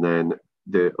 And then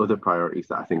the other priorities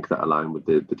that I think that align with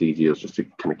the DG is just to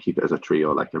kind of keep it as a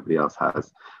trio like everybody else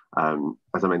has.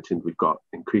 As I mentioned, we've got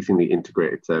increasingly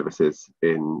integrated services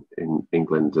in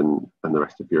England and the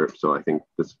rest of Europe. So I think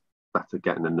that's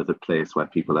again another place where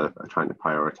people are trying to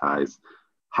prioritise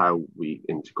how we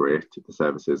integrate the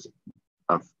services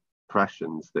of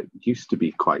professions that used to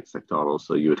be quite sectoral.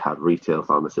 So you would have retail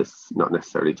pharmacists not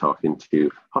necessarily talking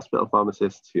to hospital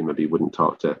pharmacists who maybe wouldn't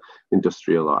talk to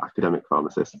industrial or academic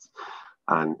pharmacists.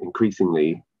 And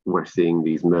increasingly, we're seeing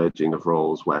these merging of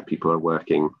roles where people are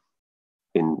working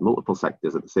in multiple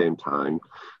sectors at the same time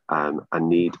and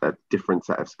need a different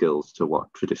set of skills to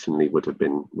what traditionally would have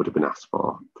been asked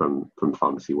for from the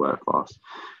pharmacy workforce.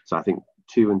 So I think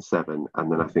 2 and 7,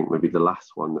 and then I think maybe the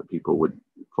last one that people would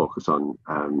focus on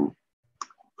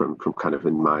from kind of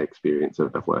in my experience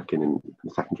of working in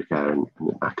secondary care and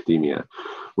academia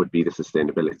would be the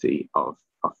sustainability of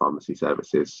pharmacy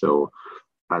services. So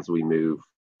as we move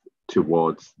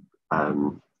towards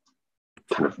kind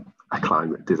of a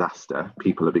climate disaster,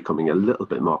 people are becoming a little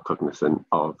bit more cognizant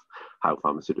of how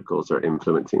pharmaceuticals are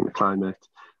influencing the climate,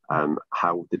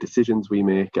 how the decisions we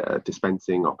make at a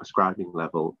dispensing or prescribing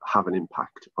level have an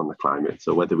impact on the climate.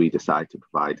 So whether we decide to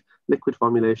provide liquid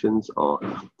formulations or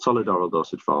solid oral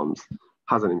dosage forms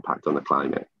has an impact on the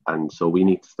climate. And so we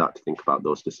need to start to think about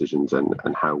those decisions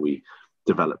and how we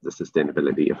develop the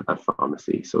sustainability of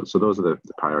pharmacy. So those are the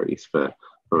priorities for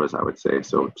us, I would say.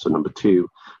 So number 2,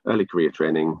 early career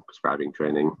training, prescribing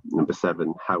training. Number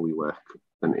 7, how we work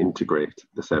and integrate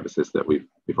the services that we've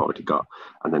already got.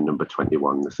 And then number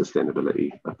 21, the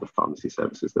sustainability of the pharmacy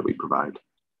services that we provide.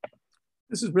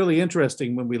 This is really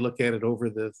interesting when we look at it over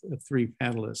the 3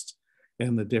 panelists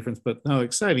and the difference, but no,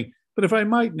 exciting. But if I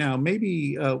might now,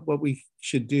 maybe what we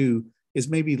should do is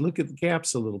maybe look at the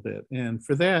gaps a little bit. And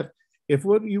for that, if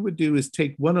what you would do is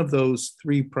take one of those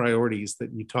 3 priorities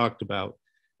that you talked about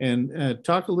and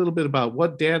talk a little bit about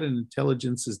what data and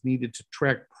intelligence is needed to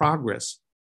track progress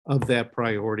of that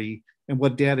priority and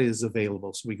what data is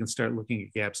available so we can start looking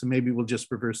at gaps. And maybe we'll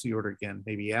just reverse the order again.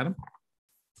 Maybe Adam?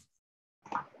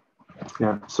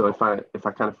 Yeah, so if I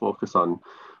kind of focus on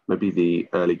maybe the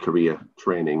early career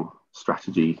training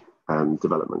strategy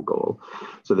development goal.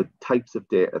 So the types of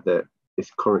data that is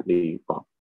currently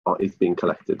or is being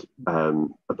collected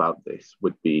about this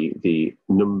would be the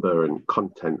number and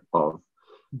content of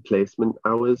placement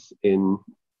hours in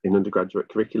undergraduate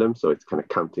curriculum. So it's kind of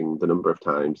counting the number of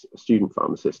times a student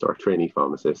pharmacist or a trainee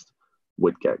pharmacist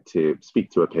would get to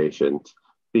speak to a patient,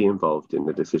 be involved in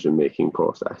the decision-making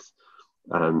process.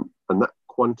 And that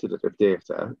quantitative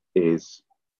data is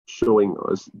showing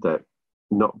us that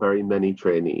not very many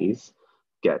trainees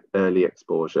get early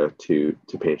exposure to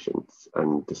patients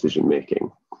and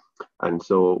decision-making. And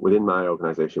so within my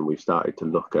organization, we've started to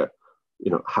look at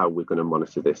how we're going to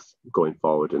monitor this going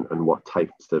forward and what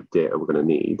types of data we're going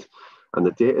to need. And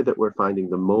the data that we're finding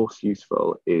the most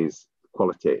useful is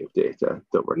qualitative data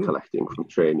that we're collecting from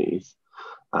trainees.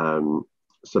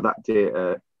 So that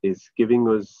data is giving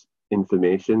us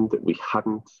information that we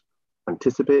hadn't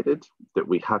anticipated, that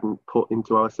we hadn't put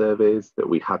into our surveys, that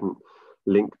we hadn't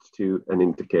linked to an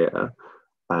indicator.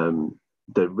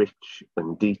 The rich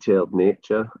and detailed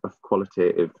nature of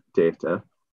qualitative data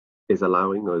is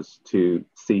allowing us to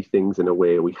see things in a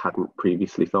way we hadn't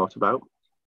previously thought about.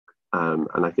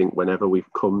 And I think whenever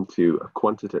we've come to a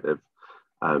quantitative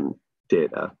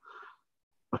data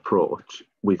approach,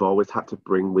 we've always had to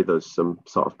bring with us some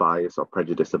sort of bias or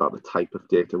prejudice about the type of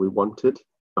data we wanted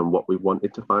and what we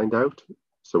wanted to find out.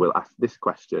 So we'll ask this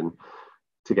question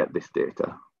to get this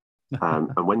data.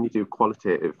 And when you do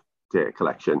qualitative data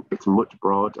collection, it's much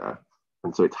broader.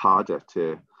 And so it's harder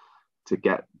to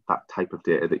get that type of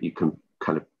data that you can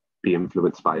kind of be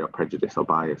influenced by your prejudice or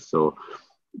bias. So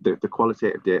the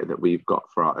qualitative data that we've got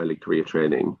for our early career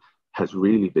training has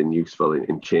really been useful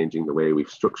in changing the way we've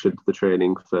structured the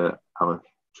training for our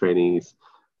trainees.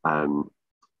 And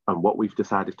what we've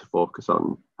decided to focus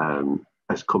on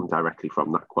has come directly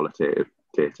from that qualitative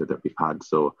data that we've had.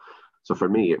 So for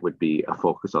me, it would be a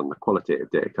focus on the qualitative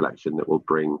data collection that will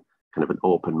bring kind of an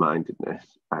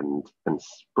open-mindedness and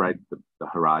spread the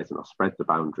horizon or spread the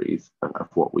boundaries of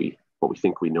what we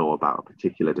think we know about a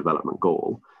particular development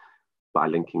goal. By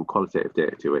linking qualitative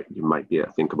data to it, you might be able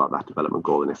to think about that development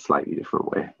goal in a slightly different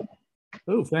way.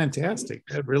 Oh, fantastic.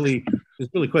 That really is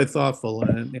really quite thoughtful,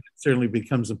 and it certainly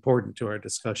becomes important to our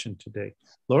discussion today.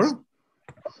 Laura?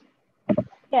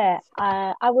 Yeah,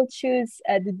 I will choose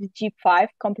the DG5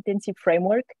 competency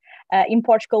framework. In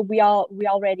Portugal, we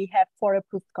already have 4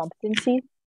 approved competencies,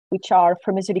 which are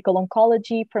pharmaceutical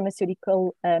oncology,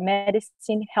 pharmaceutical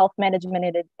medicine, health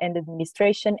management and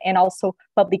administration, and also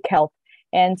public health.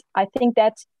 And I think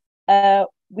that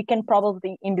we can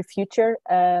probably in the future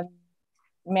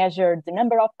measure the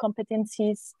number of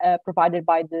competencies provided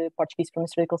by the Portuguese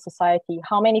Pharmaceutical Society,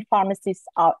 how many pharmacists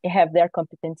have their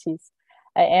competencies,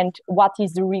 and what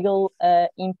is the real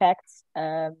impact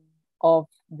of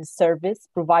the service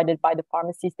provided by the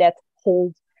pharmacies that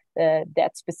hold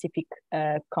that specific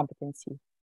competency.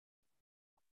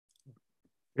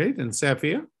 Great, and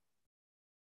Safia?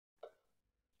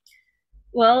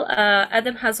 Well,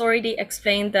 Adam has already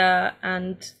explained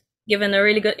and given a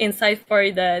really good insight for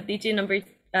the DG number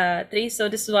 3. So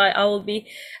this is why I will be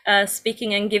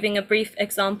speaking and giving a brief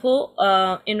example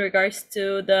in regards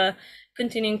to the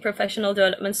continuing professional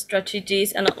development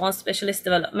strategies and advanced specialist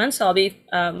development. So I'll be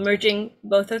merging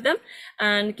both of them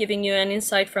and giving you an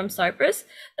insight from Cyprus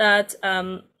that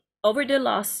over the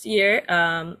last year,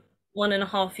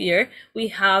 1.5 years, we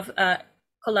have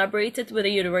collaborated with a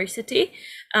university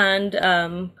and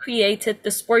created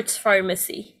the sports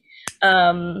pharmacy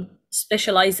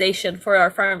specialization for our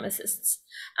pharmacists.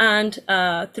 And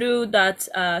through that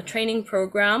training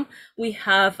program, we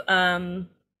have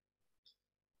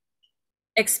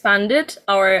expanded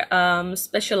our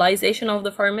specialization of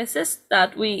the pharmacists,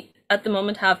 that we at the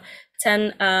moment have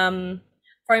 10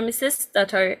 pharmacists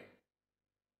that are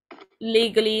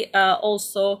legally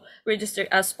also registered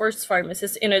as sports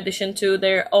pharmacists in addition to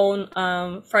their own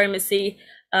pharmacy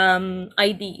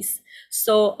IDs.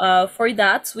 So for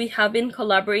that, we have been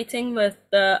collaborating with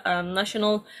the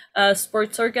national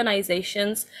sports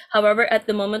organizations. However, at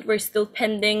the moment, we're still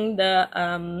pending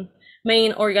the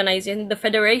main organization, the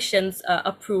federation's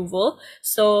approval.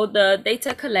 So the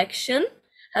data collection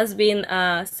has been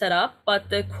set up, but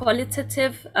the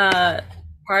qualitative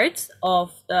part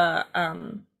of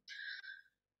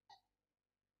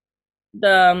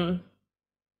the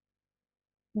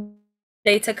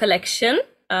data collection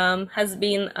has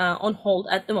been on hold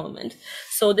at the moment.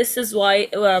 So this is why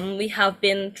we have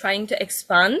been trying to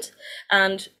expand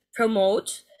and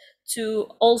promote to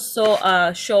also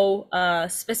show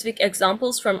specific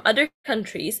examples from other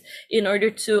countries in order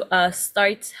to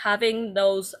start having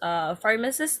those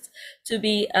pharmacists to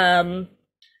be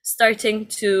starting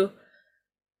to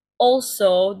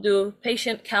also do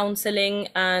patient counseling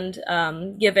and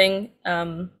giving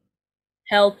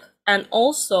help, and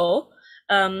also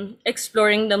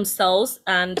exploring themselves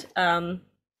and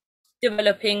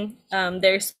developing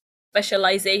their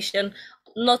specialization,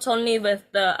 not only with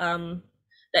the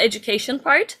education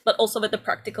part, but also with the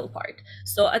practical part.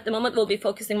 So at the moment, we'll be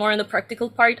focusing more on the practical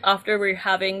part after we're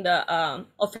having the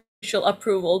official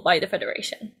approval by the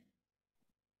Federation.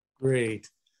 Great.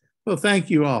 Well, thank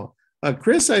you all.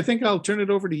 Chris, I think I'll turn it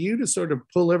over to you to sort of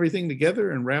pull everything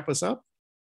together and wrap us up.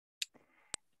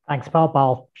 Thanks, Bob.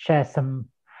 I'll share some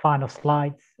final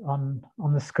slides on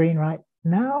the screen right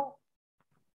now.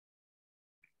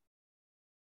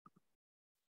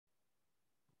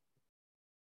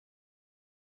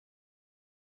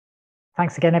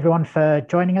 Thanks again, everyone, for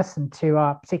joining us, and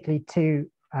to particularly to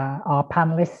our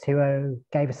panelists who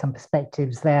gave us some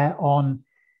perspectives there on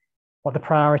what the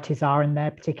priorities are in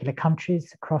their particular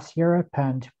countries across Europe,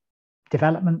 and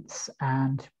developments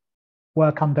and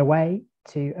work underway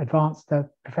to advance the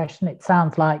profession. It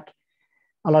sounds like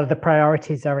a lot of the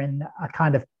priorities are in a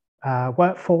kind of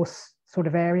workforce sort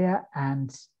of area,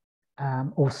 and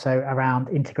also around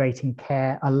integrating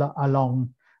care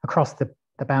across the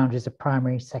boundaries of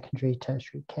primary, secondary,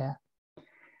 tertiary care.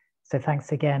 So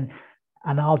thanks again.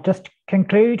 And I'll just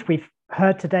conclude. We've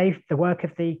heard today the work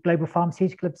of the Global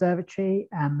Pharmaceutical Observatory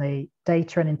and the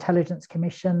Data and Intelligence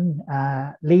Commission.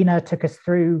 Lena took us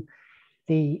through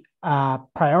the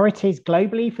priorities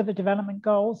globally for the development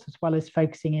goals, as well as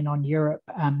focusing in on Europe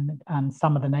and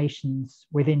some of the nations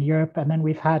within Europe. And then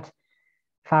we've had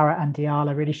Farah and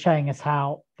Diala really showing us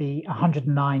how the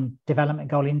 109 development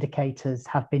goal indicators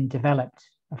have been developed.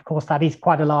 Of course, that is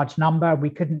quite a large number.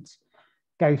 We couldn't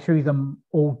go through them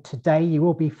all today. You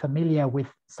will be familiar with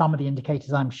some of the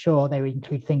indicators, I'm sure. They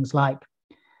include things like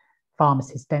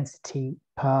pharmacist density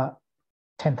per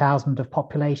 10,000 of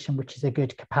population, which is a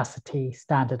good capacity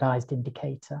standardized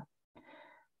indicator.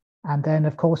 And then,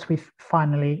 of course, we've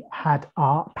finally had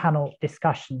our panel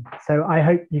discussion. So I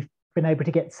hope you've been able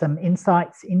to get some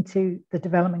insights into the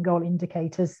development goal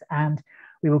indicators and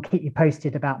We will keep you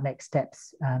posted about next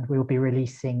steps, and we will be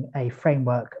releasing a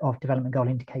framework of development goal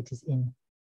indicators in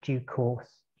due course.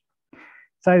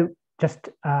 So just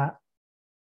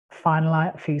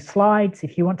finalize a few slides.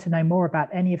 If you want to know more about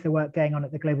any of the work going on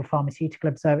at the Global Pharmaceutical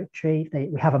Observatory,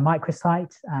 we have a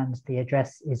microsite and the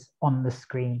address is on the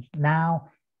screen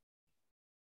now.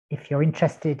 If you're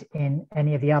interested in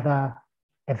any of the other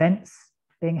events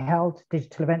being held,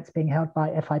 digital events being held by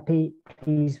FIP,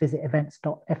 please visit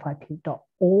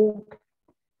events.fip.org.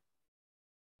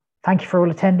 Thank you for all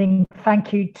attending.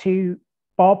 Thank you to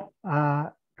Bob,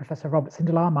 Professor Robert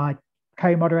Sindelar, my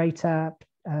co-moderator,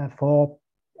 for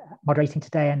moderating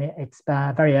today, and it's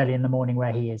very early in the morning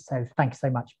where he is, so thank you so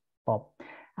much, Bob.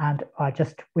 And I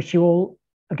just wish you all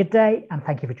a good day, and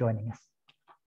thank you for joining us.